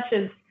 as much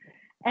as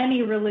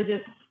any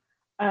religious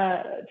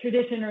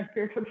tradition or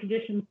spiritual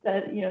tradition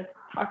that, you know,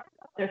 talks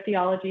about their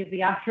theology of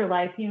the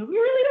afterlife, you know, we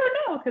really don't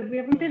know because we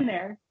haven't been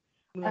there.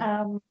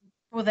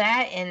 Well,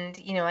 that, and,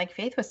 you know, like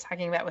Faith was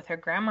talking about with her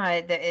grandma,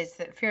 that is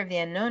the fear of the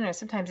unknown, or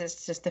sometimes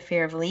it's just the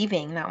fear of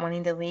leaving, not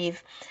wanting to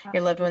leave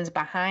your loved ones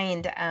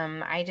behind.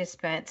 I just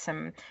spent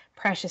some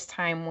precious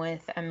time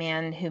with a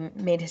man who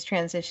made his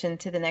transition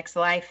to the next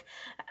life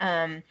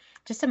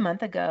just a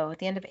month ago at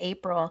the end of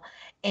April,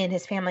 and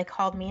his family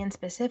called me in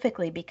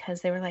specifically because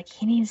they were like,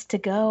 he needs to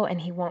go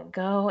and he won't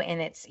go,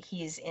 and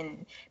he's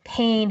in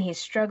pain, he's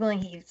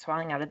struggling, he's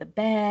falling out of the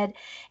bed,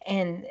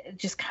 and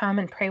just come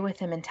and pray with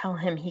him and tell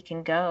him he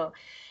can go.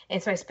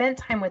 And so I spent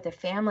time with the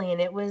family, and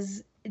it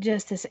was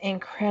just this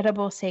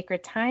incredible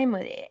sacred time.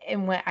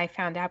 And what I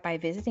found out by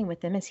visiting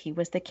with them is he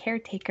was the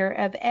caretaker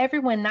of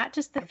everyone, not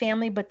just the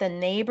family, but the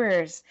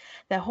neighbors,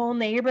 the whole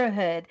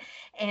neighborhood.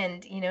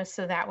 And, you know,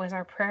 so that was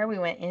our prayer we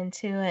went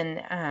into,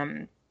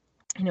 and,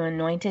 you know,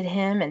 anointed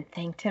him and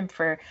thanked him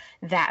for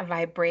that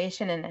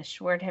vibration and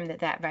assured him that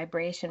that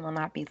vibration will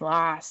not be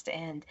lost,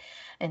 and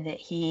that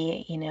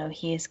he, you know,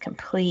 he is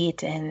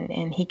complete,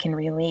 and he can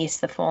release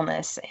the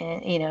fullness,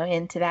 and, you know,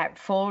 into that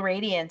full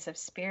radiance of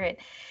spirit.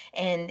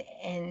 And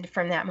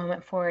from that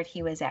moment forward,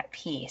 he was at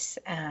peace.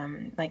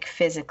 Like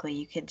physically,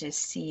 you could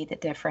just see the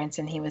difference,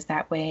 and he was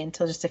that way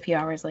until just a few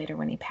hours later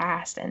when he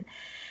passed. And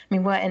I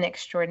mean, what an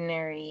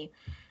extraordinary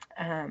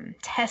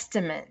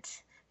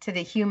testament to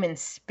the human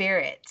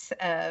spirit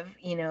of,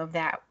 you know,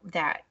 that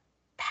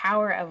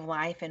power of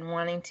life and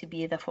wanting to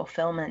be the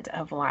fulfillment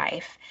of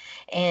life.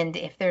 And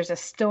if there's a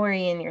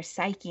story in your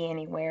psyche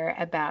anywhere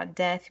about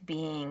death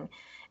being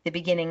the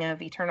beginning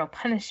of eternal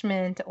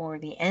punishment or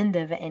the end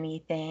of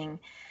anything,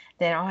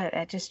 then all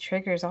that just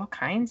triggers all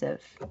kinds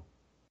of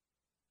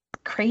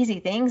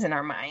crazy things in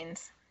our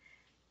minds.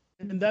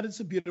 And that is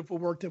a beautiful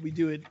work that we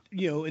do at,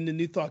 you know, in the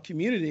New Thought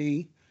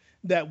community,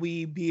 that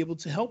we be able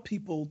to help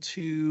people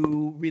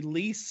to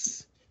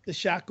release the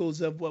shackles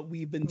of what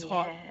we've been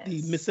taught,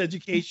 the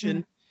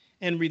miseducation,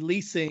 and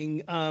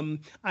releasing.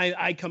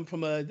 I come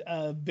from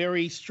a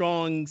very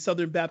strong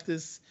Southern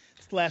Baptist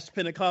 /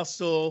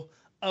 Pentecostal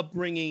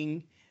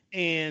upbringing.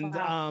 And,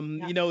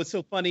 you know, it's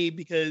so funny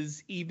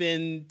because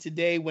even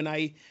today when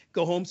I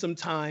go home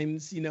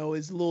sometimes, you know,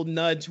 it's a little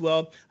nudge,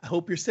 well, I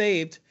hope you're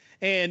saved.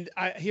 And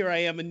here I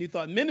am, a New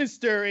Thought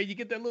minister, and you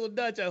get that little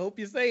nudge, I hope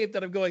you're saved.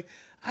 And I'm going,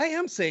 I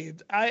am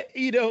saved.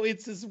 You know,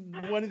 it's just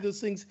one of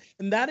those things.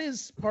 And that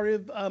is part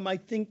of, I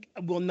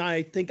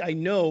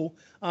know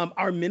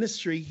our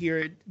ministry here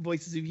at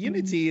Voices of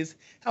Unity is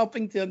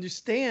helping to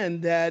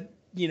understand that,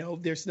 you know,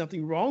 there's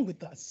nothing wrong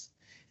with us.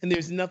 And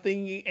there's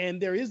nothing,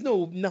 and there is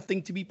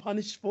nothing to be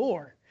punished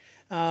for.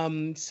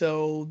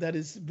 So that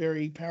is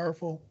very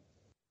powerful.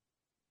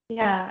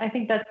 Yeah, I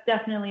think that's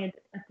definitely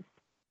a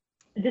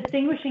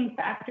distinguishing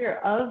factor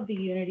of the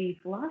Unity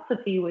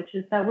philosophy, which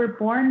is that we're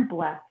born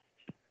blessed.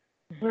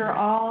 We're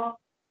all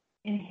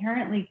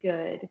inherently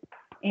good,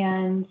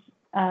 and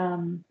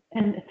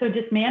so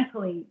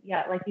dismantling,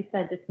 like you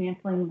said,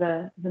 dismantling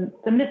the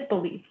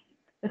misbeliefs,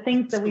 the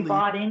things that we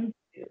bought into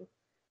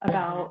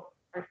about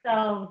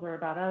ourselves or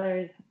about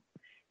others,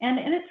 and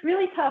it's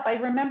really tough. I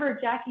remember,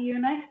 Jackie, you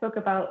and I spoke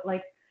about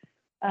like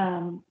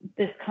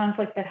this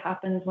conflict that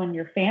happens when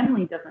your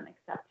family doesn't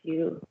accept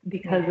you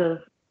because of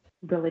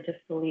religious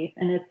belief,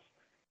 and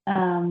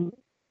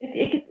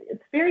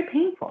it's very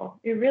painful.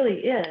 It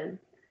really is.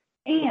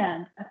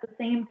 And at the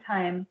same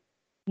time,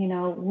 You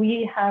know,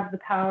 we have the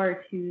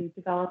power to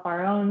develop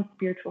our own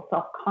spiritual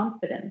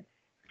self-confidence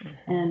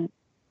and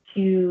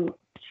to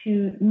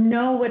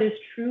know what is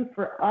true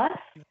for us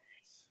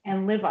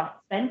and live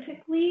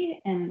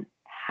authentically and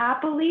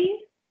happily.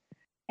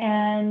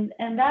 And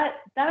that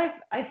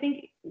I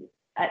think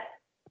at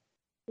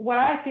what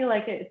I feel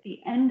like at the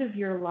end of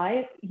your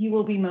life, you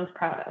will be most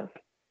proud of.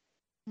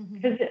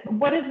 Because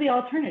what is the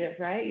alternative,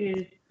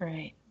 right?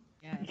 Right.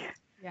 Yes.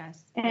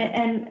 Yes.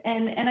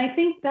 And I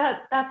think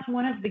that's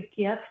one of the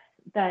gifts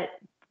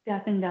that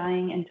Death and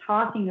Dying and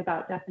talking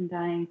about death and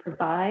dying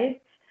provides,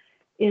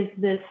 is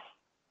this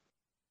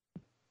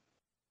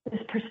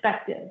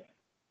perspective.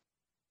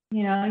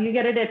 You know, you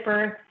get it at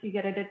birth, you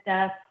get it at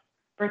death,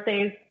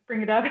 birthdays,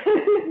 bring it up,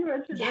 you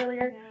mentioned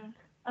earlier.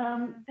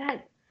 Yeah.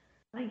 That,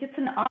 like, it's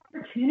an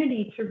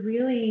opportunity to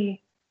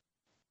really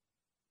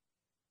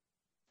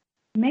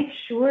make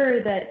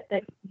sure that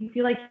you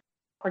feel like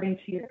according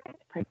to your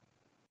purpose.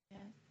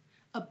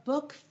 A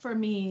book for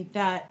me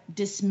that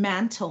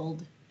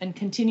dismantled and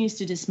continues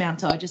to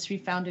dismantle, I just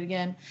refound it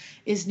again,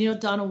 is Neale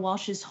Donald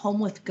Walsch's Home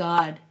with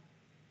God.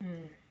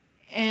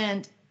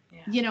 And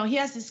you know, he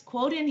has this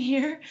quote in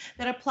here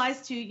that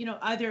applies to, you know,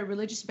 either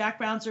religious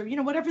backgrounds or, you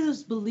know, whatever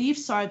those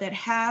beliefs are that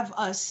have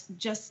us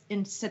just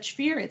in such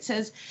fear. It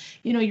says,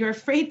 you know, you're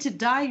afraid to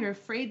die, you're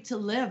afraid to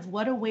live.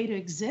 What a way to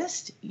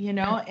exist, you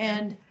know?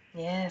 And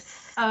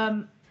yes.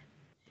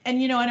 And,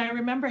 you know, and I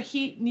remember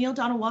Neale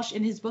Donald Walsch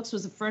in his books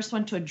was the first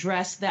one to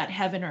address that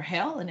heaven or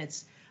hell. And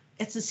it's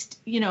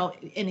you know,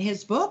 in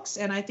his books,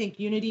 and I think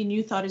Unity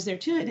New Thought is there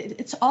too.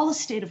 It's all a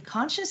state of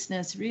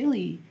consciousness,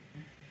 really.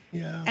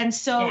 Yeah. And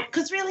so,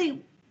 because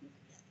really,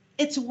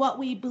 it's what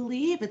we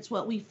believe, it's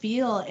what we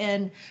feel.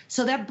 And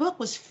so that book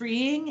was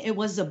freeing. It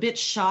was a bit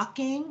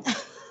shocking.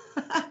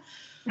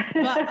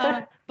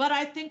 But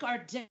I think our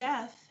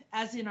death,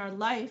 as in our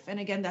life, and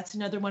again, that's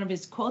another one of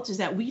his quotes, is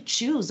that we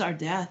choose our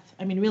death.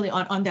 I mean, really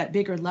on that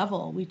bigger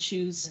level, we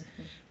choose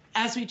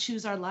as we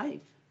choose our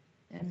life.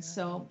 And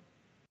so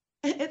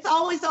it's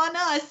always on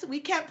us.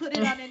 We can't put it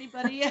on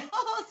anybody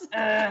else.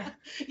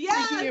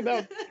 Thinking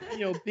about, you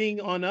know,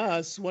 being on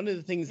us, one of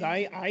the things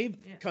I've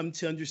come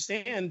to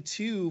understand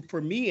too,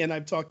 for me, and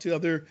I've talked to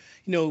other,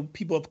 you know,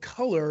 people of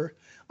color,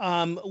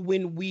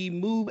 when we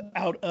move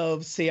out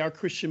of, say, our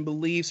Christian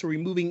beliefs, or we're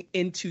moving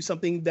into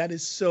something that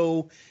is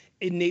so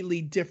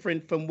innately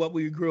different from what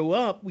we grew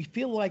up, we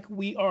feel like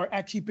we are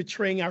actually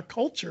betraying our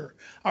culture,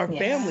 our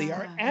family,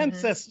 our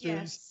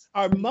ancestors,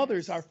 our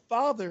mothers, our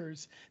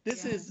fathers.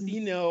 This is,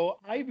 you know,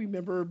 I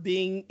remember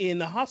being in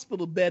the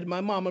hospital bed,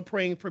 my mama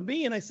praying for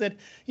me. And I said,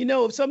 you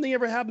know, if something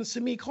ever happens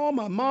to me, call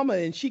my mama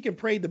and she can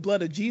pray the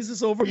blood of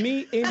Jesus over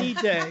me any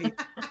day.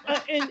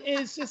 And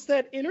it's just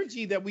that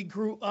energy that we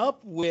grew up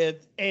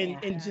with and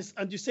just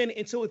understanding.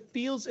 And so it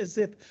feels as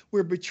if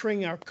we're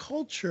betraying our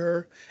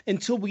culture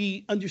until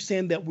we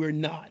understand that we're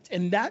not.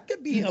 And that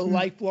could be a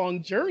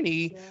lifelong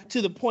journey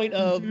to the point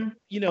of,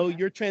 you know,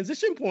 your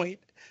transition point.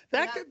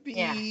 That could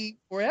be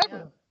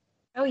forever.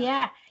 Oh,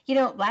 yeah. You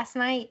know, last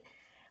night,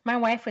 my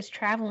wife was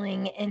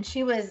traveling and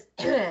she was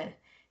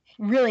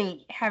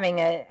really having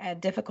a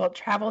difficult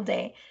travel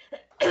day.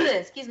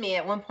 Excuse me.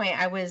 At one point,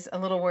 I was a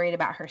little worried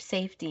about her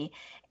safety.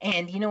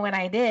 And you know what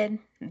I did?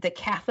 The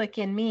Catholic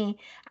in me,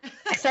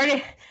 I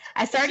started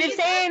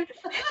saying,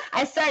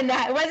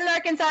 no, it wasn't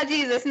Arkansas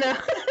Jesus, no.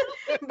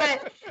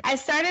 But I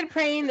started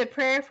praying the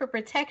prayer for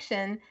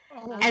protection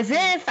as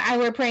if I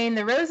were praying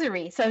the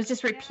rosary. So it was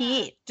just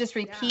repeat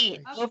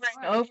over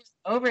and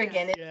over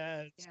again.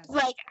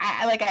 Like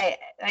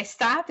I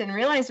stopped and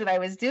realized what I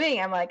was doing.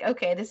 I'm like,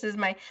 okay, this is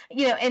my,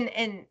 you know,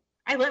 and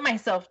I let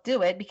myself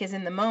do it because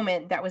in the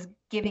moment that was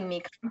giving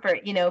me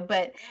comfort, you know,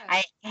 but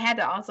I had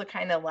to also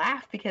kind of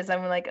laugh because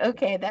I'm like,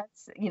 okay,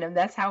 that's, you know,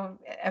 that's how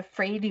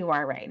afraid you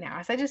are right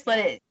now. So I just let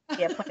it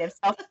be a point of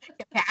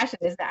self-compassion,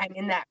 is that I'm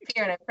in that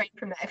fear and I'm praying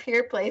from that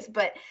fear place,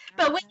 but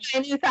with my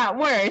new thought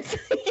words,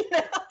 you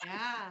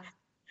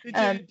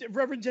know?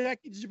 Reverend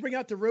Jackie, did you bring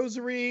out the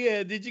rosary?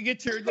 And did you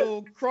get your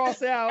little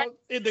cross out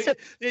in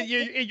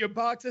your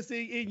boxes,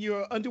 in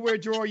your underwear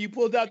drawer? You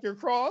pulled out your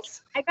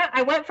cross?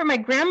 I went for my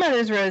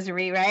grandmother's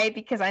rosary, right?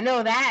 Because I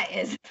know that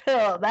is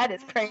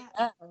prayed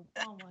up.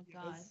 Oh my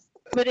God.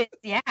 But it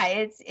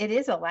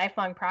is a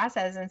lifelong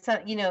process, and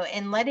so, you know,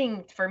 and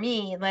letting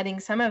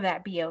some of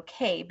that be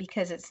okay,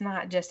 because it's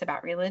not just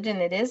about religion;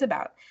 it is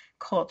about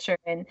culture,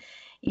 and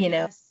you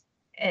know,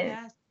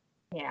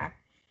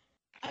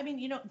 I mean,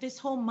 you know, this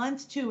whole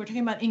month too, we're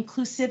talking about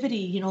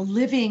inclusivity, you know,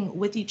 living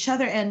with each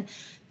other. And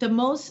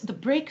the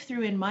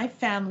breakthrough in my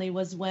family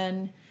was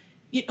when,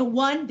 you know,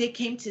 one, they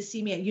came to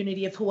see me at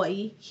Unity of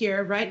Hawaii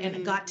here, right? And I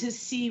got to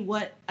see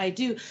what I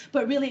do.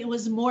 But really, it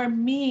was more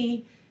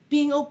me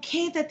being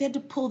okay that they had to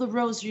pull the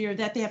rosary, or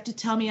that they have to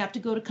tell me I have to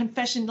go to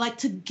confession, like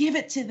to give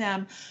it to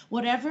them,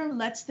 whatever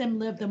lets them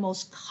live the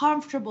most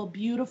comfortable,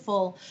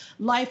 beautiful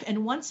life.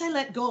 And once I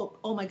let go,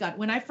 oh my God,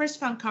 when I first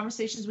found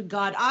Conversations with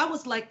God, I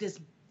was like this,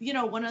 you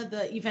know, one of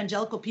the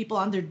evangelical people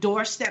on their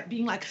doorstep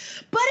being like,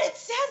 but it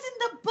says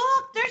in the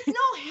book, there's no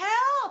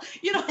hell,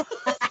 you know.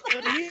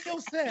 But Neale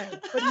said,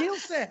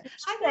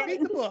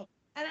 read the book.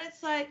 And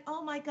it's like,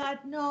 oh my God,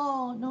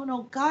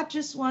 no. God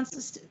just wants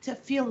us to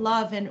feel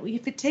love. And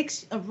if it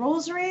takes a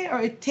rosary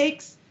or it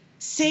takes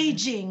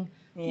saging,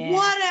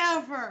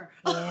 whatever.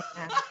 Yeah.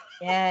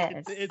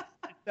 Yes. It's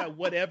that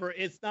whatever.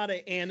 It's not an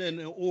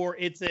and or.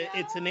 It's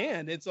an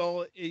and. It's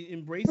all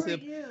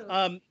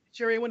embracive.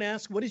 Sherry, I want to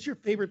ask, what is your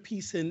favorite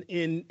piece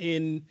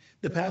in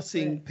the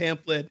passing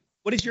pamphlet?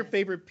 What is your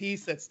favorite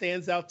piece that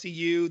stands out to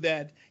you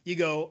that you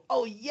go,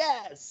 oh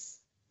yes?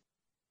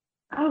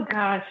 Oh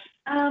gosh.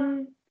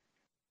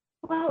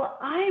 Well,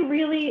 I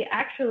really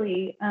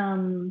actually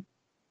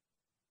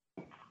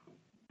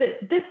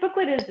this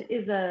booklet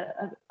is a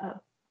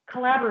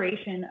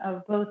collaboration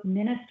of both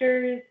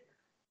ministers,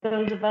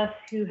 those of us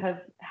who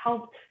have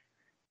helped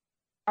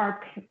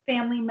our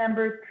family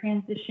members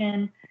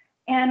transition,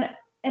 and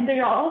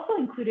they also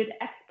included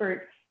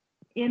experts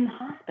in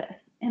hospice,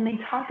 and they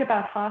talk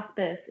about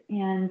hospice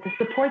and the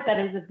support that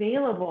is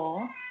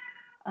available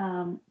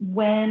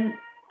when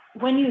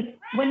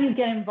you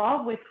get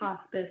involved with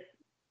hospice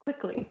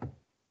quickly.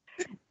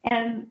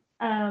 And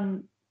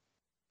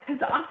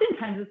because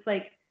oftentimes it's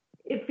like,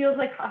 it feels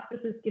like hospice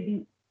is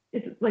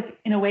like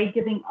in a way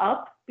giving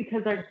up,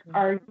 because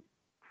our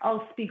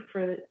I'll speak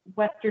for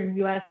Western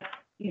U.S.,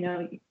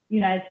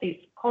 United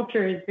States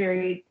culture is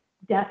very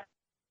death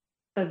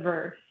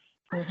averse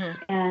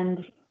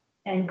and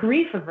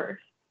grief averse.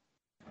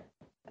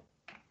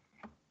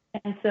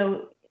 And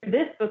so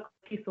this book,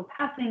 Peaceful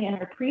Passing, and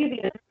our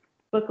previous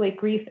booklet,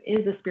 Grief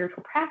is a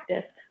Spiritual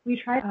Practice, we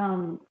try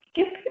to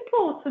give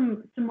people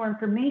some more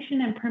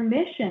information and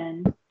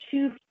permission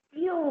to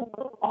feel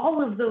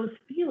all of those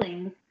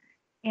feelings.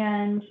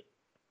 And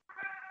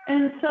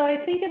so I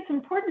think it's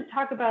important to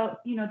talk about,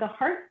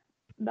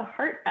 the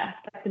heart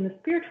aspect and the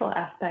spiritual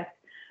aspect.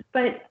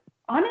 But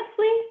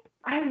honestly,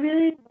 I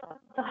really love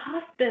the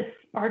hospice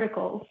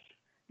articles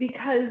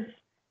because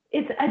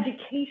it's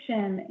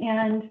education.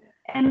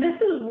 And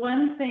this is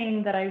one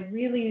thing that I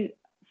really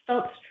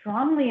felt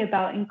strongly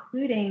about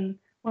including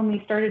when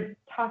we started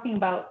talking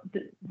about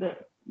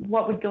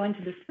what would go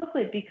into this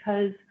booklet,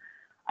 because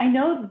I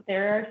know that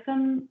there are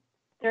some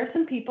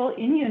people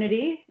in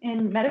Unity,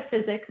 in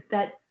metaphysics,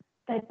 that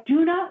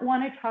do not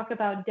want to talk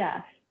about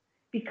death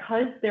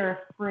because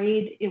they're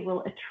afraid it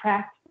will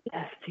attract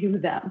death to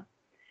them.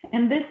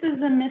 And this is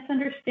a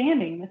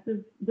misunderstanding.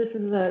 This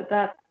is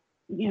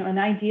an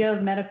idea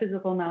of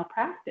metaphysical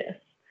malpractice.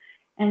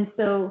 And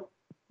so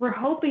we're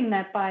hoping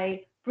that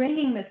by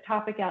bringing this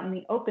topic out in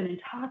the open and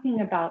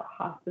talking about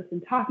hospice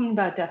and talking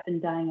about death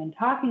and dying and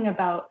talking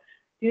about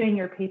doing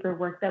your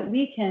paperwork, that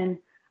we can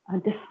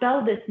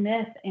dispel this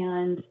myth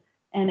and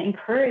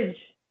encourage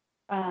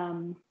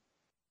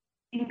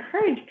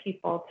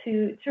people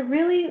to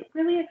really,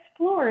 really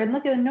explore and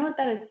look at and know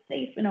that it's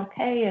safe and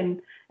okay,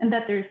 and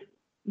that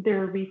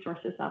there are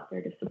resources out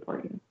there to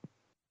support you.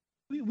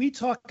 We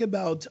talk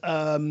about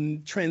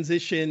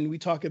transition. We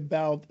talk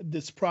about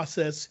this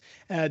process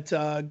at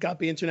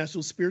Agape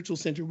International Spiritual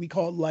Center. We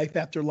call it Life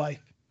After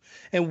Life.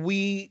 And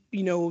we,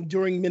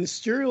 during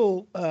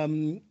ministerial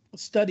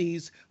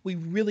studies, we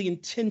really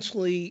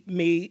intentionally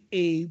made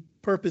a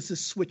purpose to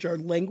switch our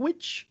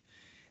language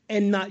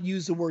and not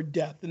use the word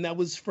death. And that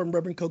was from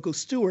Reverend Coco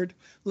Stewart.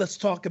 Let's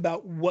talk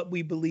about what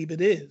we believe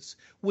it is,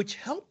 which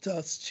helped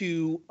us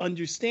to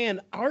understand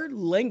our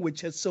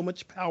language has so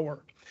much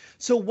power.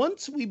 So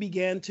once we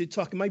began to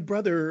talk, my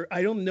brother,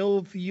 I don't know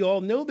if you all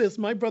know this,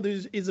 my brother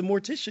is a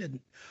mortician.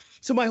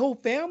 So my whole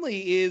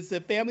family is a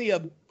family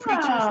of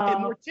preachers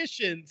and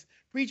morticians.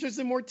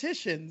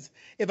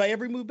 If I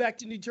ever move back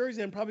to New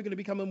Jersey, I'm probably going to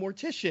become a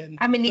mortician.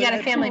 I mean, you got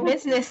a family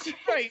business.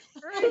 Right.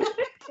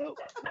 So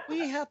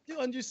we have to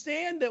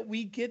understand that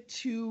we get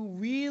to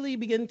really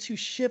begin to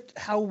shift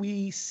how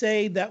we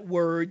say that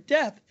word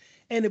death.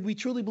 And if we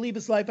truly believe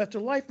it's life after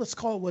life, let's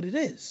call it what it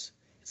is.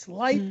 It's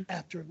life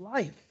after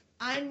life.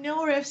 I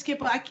know, Rev Skip,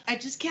 but I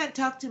just can't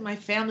talk to my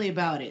family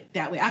about it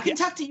that way. I can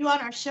talk to you on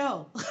our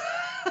show.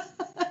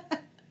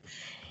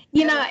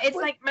 It's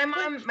like my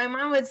mom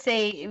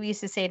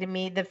used to say to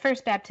me, the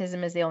first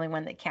baptism is the only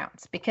one that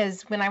counts,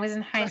 because when I was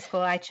in high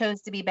school, I chose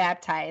to be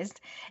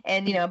baptized,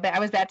 and, but I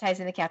was baptized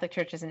in the Catholic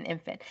Church as an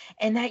infant,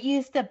 and that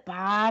used to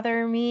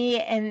bother me.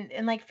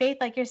 And like Faith,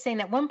 like you're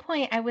saying, at one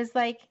point I was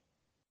like,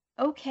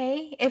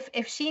 okay,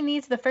 if she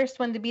needs the first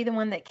one to be the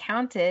one that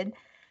counted,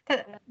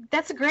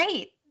 that's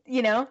great.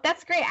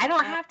 That's great. I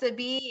don't have to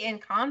be in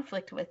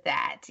conflict with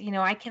that.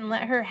 I can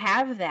let her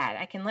have that.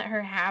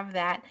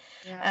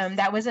 Yes.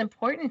 That was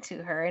important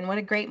to her. And what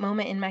a great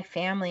moment in my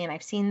family. And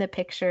I've seen the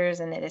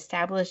pictures, and it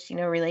established,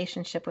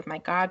 relationship with my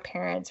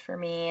godparents for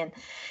me.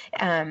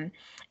 And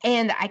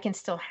I can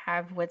still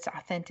have what's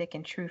authentic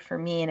and true for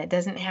me. And it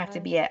doesn't have to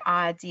be at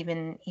odds,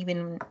 even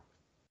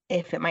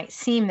if it might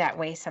seem that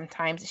way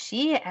sometimes.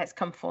 She has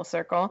come full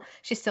circle.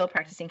 She's still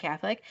practicing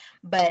Catholic,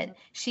 but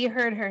she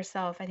heard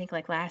herself, I think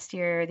like last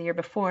year or the year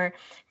before,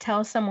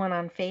 tell someone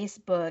on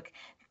Facebook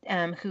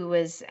who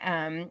was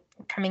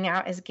coming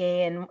out as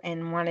gay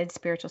and wanted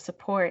spiritual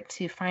support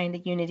to find a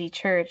Unity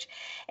church.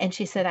 And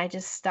she said, I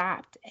just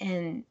stopped.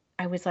 And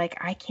I was like,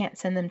 I can't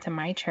send them to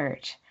my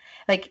church.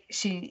 like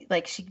she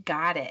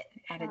got it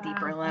at a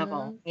deeper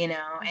level, you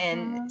know.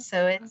 And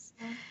so it's,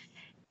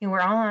 you know,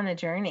 we're all on a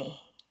journey.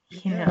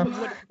 You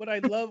know, what I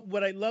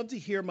love to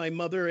hear my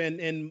mother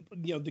and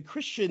you know the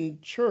Christian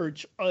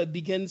church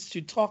begins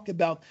to talk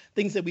about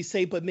things that we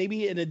say, but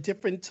maybe in a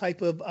different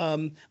type of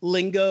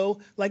lingo.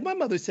 Like my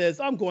mother says,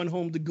 "I'm going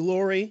home to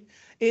glory.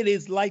 It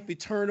is life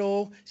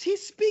eternal." She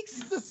speaks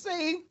the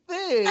same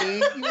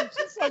thing. You know,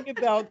 she's talking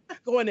about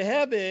going to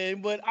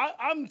heaven, but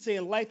I'm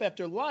saying life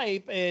after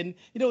life. And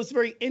you know, it's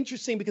very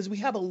interesting because we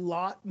have a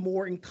lot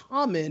more in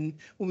common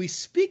when we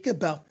speak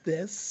about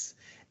this.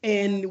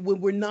 And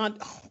when we're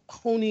not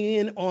honing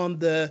in on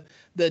the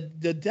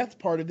death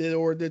part of it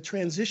or the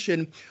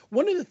transition,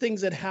 one of the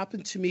things that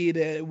happened to me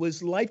that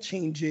was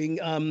life-changing,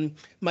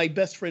 my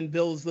best friend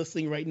Bill is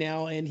listening right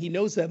now, and he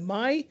knows that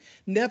my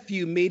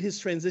nephew made his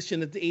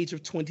transition at the age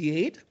of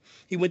 28.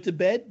 He went to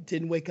bed,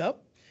 didn't wake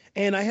up.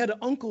 And I had an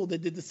uncle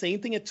that did the same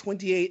thing at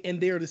 28,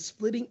 and they're the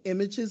splitting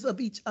images of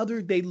each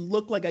other. They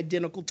look like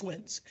identical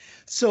twins.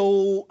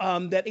 So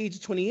that age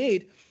of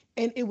 28,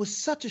 and it was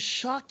such a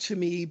shock to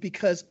me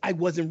because I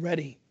wasn't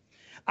ready.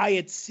 I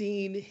had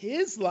seen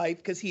his life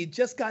because he had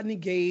just gotten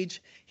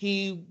engaged.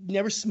 He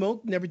never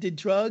smoked, never did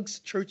drugs,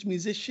 church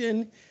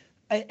musician.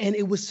 And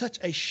it was such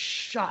a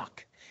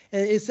shock.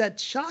 And it's that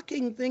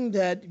shocking thing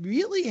that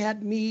really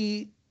had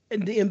me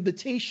in the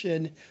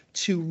invitation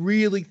to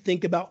really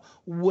think about,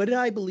 what did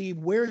I believe?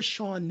 Where is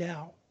Sean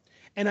now?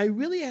 And I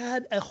really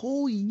had a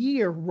whole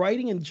year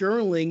writing and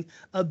journaling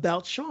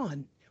about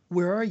Sean.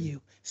 Where are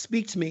you?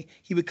 Speak to me.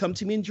 He would come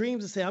to me in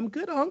dreams and say, "I'm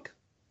good, Unc."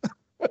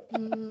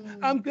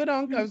 I'm good,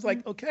 Unc. I was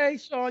like, "Okay,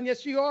 Sean,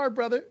 yes, you are,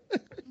 brother."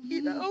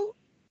 You know?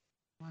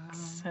 Wow.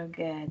 So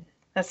good.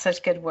 That's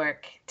such good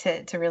work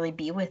to really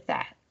be with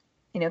that,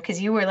 you know, because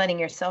you were letting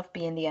yourself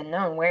be in the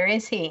unknown. Where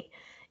is he?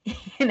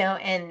 You know,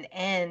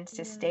 and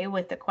to stay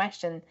with the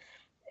question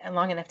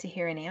long enough to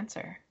hear an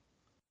answer.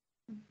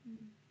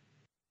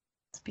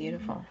 It's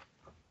beautiful.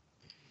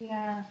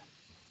 Yeah.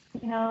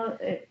 You know,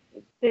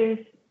 there's,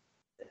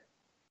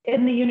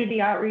 in the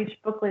Unity Outreach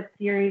booklet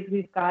series,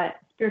 we've got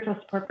spiritual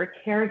support for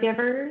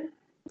caregivers,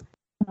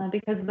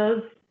 because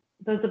those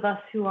of us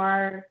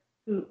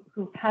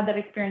who've had that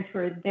experience, who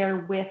are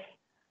there with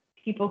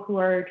people who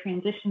are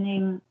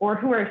transitioning or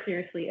who are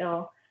seriously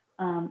ill,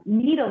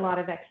 need a lot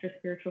of extra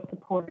spiritual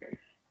support.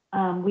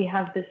 We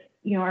have this,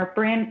 you know, our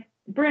brand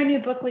new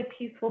booklet,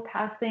 Peaceful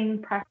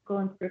Passing: Practical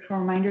and Spiritual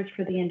Reminders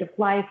for the End of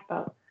Life,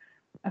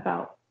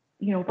 about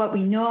you know, what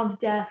we know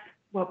of death,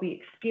 what we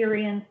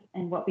experience,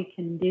 and what we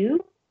can do.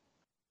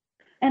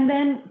 And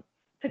then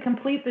to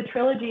complete the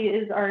trilogy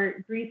is our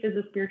Grief is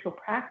a Spiritual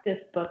Practice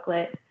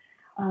booklet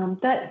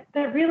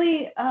that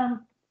really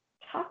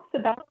talks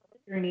about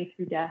the journey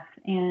through death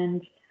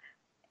and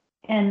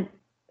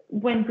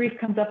when grief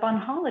comes up on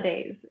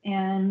holidays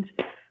and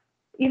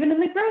even in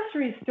the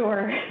grocery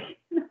store.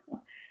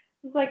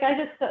 It's like I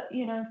just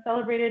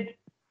celebrated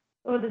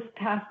this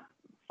past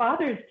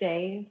Father's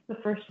Day, the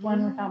first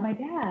one without my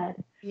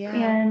dad. Yeah.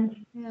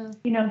 And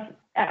you know,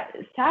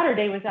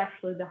 Saturday was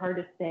actually the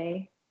hardest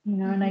day. You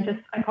know, and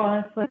I call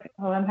it like,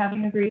 "Oh, I'm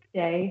having a grief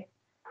day,"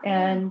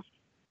 and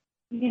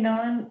you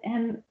know,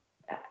 and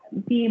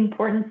the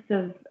importance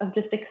of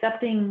just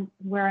accepting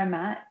where I'm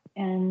at.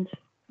 And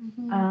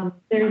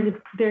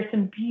there's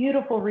some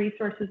beautiful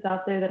resources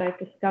out there that I've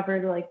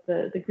discovered, like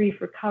the grief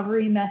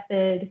recovery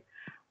method.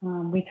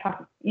 We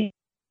talk, we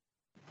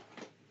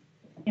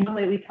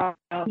talk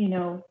about, you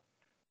know,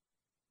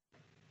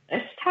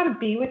 just how to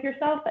be with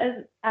yourself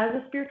as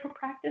a spiritual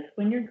practice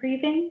when you're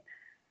grieving,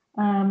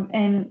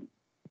 and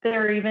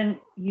they're even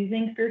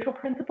using spiritual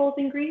principles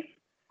in grief.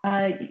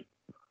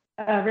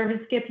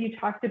 Reverend Skip, you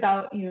talked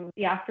about, you know,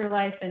 the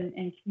afterlife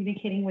and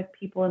communicating with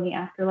people in the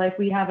afterlife.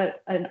 We have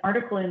an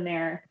article in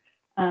there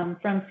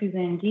from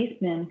Suzanne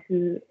Giesman,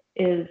 who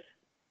is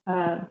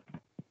a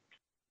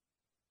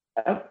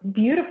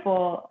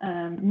beautiful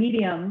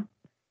medium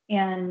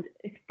and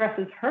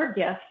expresses her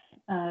gifts.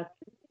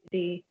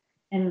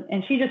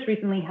 And she just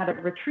recently had a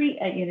retreat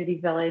at Unity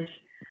Village.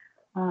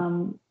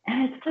 And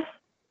it's just,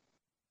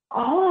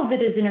 all of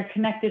it is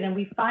interconnected, and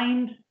we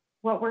find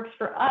what works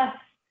for us.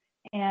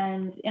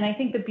 And I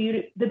think the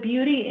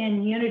beauty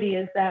in Unity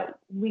is that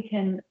we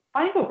can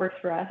find what works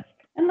for us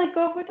and let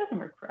go of what doesn't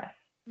work for us,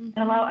 and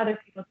allow other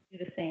people to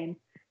do the same.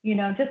 You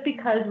know, just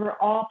because we're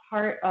all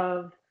part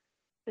of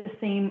the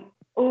same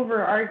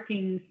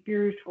overarching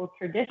spiritual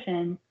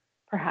tradition,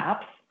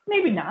 perhaps,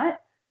 maybe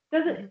not,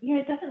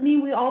 it doesn't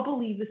mean we all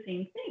believe the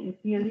same things.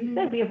 You know, you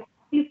said we have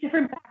these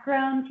different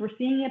backgrounds. We're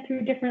seeing it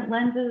through different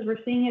lenses.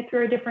 We're seeing it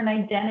through our different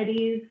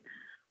identities,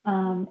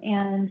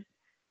 and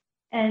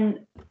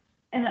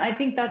I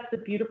think that's the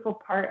beautiful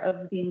part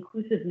of the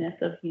inclusiveness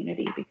of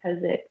Unity,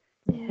 because it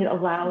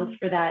allows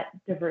for that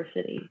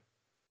diversity.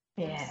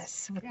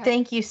 Yes. Well,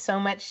 thank you so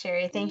much,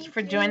 Sherry. Thank you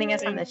for joining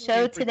us on the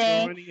show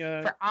today,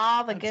 for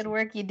all the good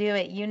work you do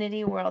at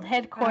Unity World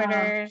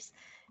Headquarters.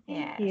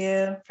 Thank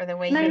you for the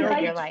way you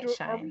let your light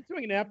shine. Are we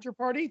doing an after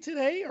party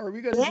today? Or are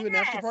we going to do an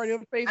after party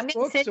on Facebook? I'm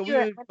going to send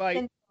you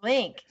a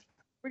link.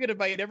 We're gonna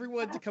invite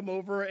everyone to come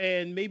over,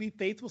 and maybe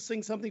Faith will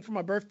sing something for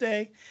my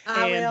birthday.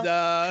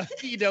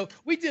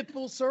 We did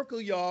full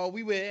circle, y'all.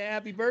 We went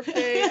happy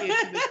birthday into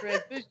the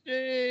transition.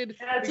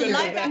 It's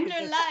life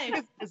after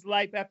life. It's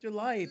life after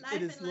life.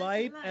 It is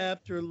life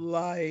after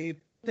life.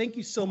 Thank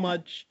you so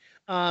much.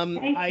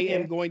 I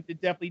am going to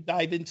definitely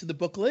dive into the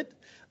booklet.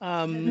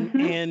 I'm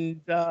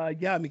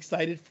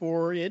excited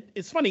for it.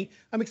 It's funny.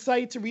 I'm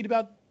excited to read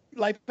about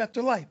life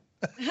after life.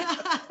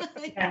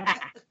 Yeah.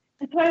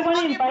 So I want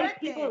to invite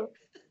people.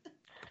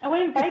 I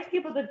want to invite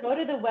people to go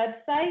to the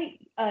website,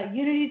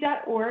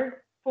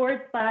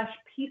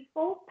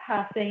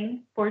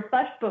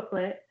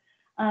 unity.org/peaceful-passing/booklet.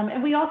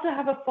 And we also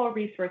have a full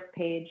resource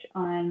page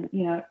on,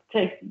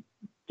 to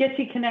get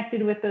you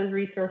connected with those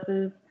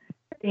resources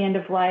at the end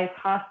of life,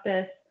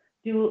 hospice,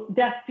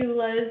 death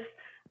doulas.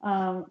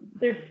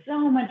 There's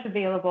so much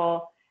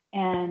available,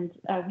 and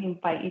we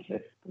invite you to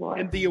explore.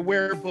 And the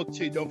Aware book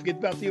too. Don't forget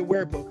about the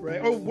Aware book,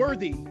 right? Oh,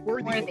 Worthy.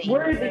 Yes,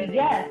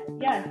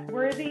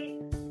 Worthy.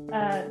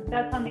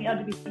 That's on the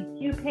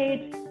LGBTQ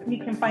page. You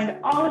can find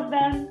all of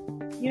them,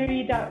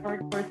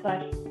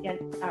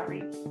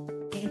 unity.org/outreach.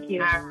 Thank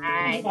you. All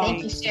right.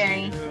 Thank you,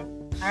 Sherry.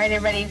 All right,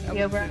 everybody. See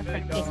you over on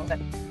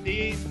Facebook.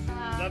 Peace.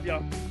 Love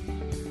y'all.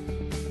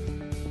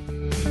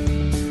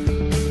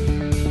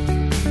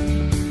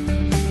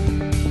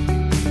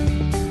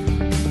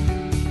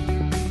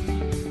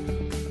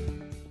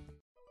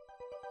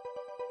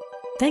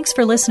 Thanks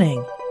for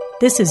listening.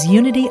 This is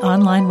Unity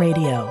Online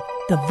Radio,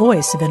 the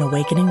voice of an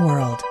awakening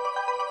world.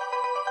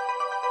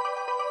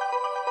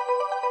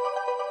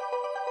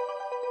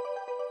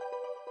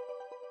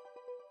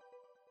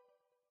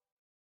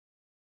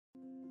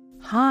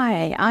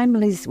 Hi, I'm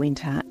Liz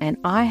Winter, and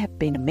I have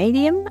been a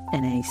medium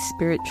and a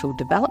spiritual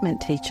development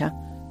teacher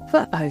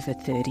for over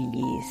 30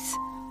 years.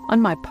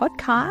 On my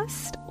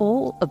podcast,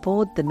 All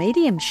Aboard the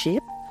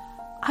Mediumship,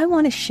 I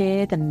want to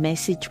share the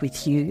message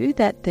with you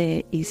that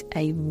there is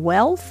a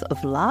wealth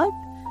of love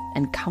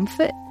and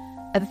comfort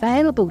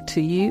available to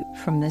you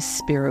from the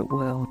spirit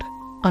world.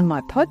 On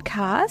my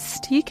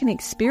podcast, you can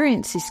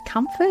experience this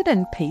comfort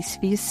and peace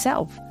for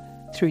yourself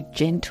through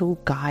gentle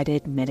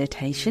guided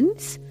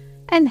meditations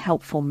and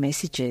helpful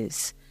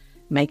messages.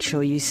 Make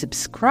sure you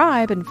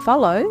subscribe and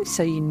follow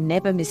so you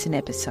never miss an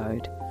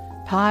episode.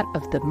 Part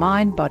of the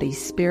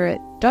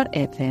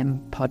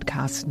mindbodyspirit.fm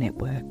podcast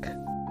network.